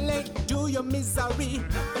don't relate to your misery,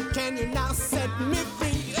 but can you now set me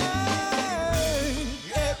free? Hey,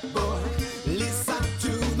 hey boy, listen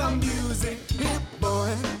to the music, hip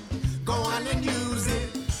boy. Go on and use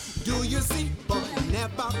it. Do you see, boy?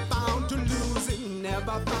 Never found to lose it.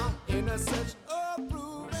 Never found in a search of proof.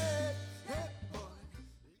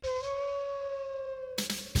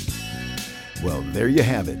 Well, there you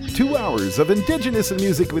have it. 2 hours of Indigenous in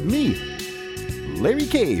Music with me, Larry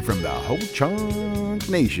K from the Ho-Chunk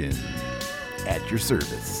Nation. At your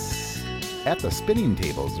service. At the spinning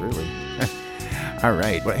tables, really. All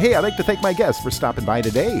right. Well, hey, I'd like to thank my guest for stopping by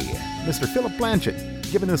today, Mr. Philip Blanchett,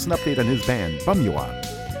 giving us an update on his band, Bumyawa.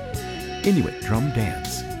 Inuit drum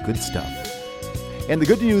dance. Good stuff. And the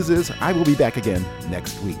good news is I will be back again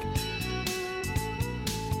next week.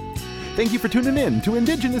 Thank you for tuning in to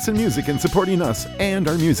Indigenous in Music and supporting us and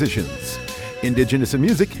our musicians. Indigenous in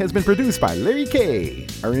Music has been produced by Larry K.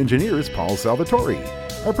 Our engineer is Paul Salvatore.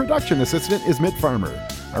 Our production assistant is Mitt Farmer.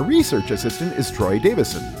 Our research assistant is Troy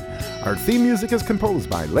Davison. Our theme music is composed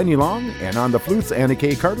by Lenny Long, and on the flutes, Anna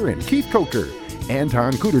K. Carter and Keith Coker.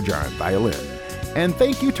 Anton Kuderjan, violin. And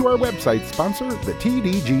thank you to our website sponsor, the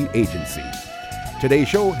TDG Agency. Today's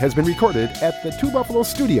show has been recorded at the Two Buffalo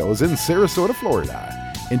Studios in Sarasota,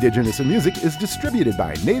 Florida. Indigenous in Music is distributed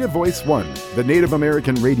by Native Voice One, the Native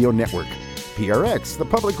American Radio Network, PRX, the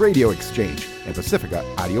Public Radio Exchange, and Pacifica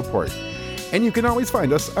Audio Port. And you can always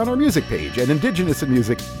find us on our music page at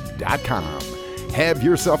indigenousinmusic.com. Have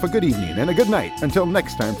yourself a good evening and a good night. Until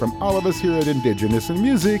next time, from all of us here at Indigenous in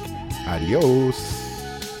Music, adios.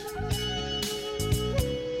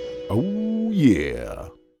 Oh, yeah.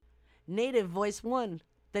 Native Voice One,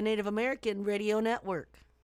 the Native American Radio Network.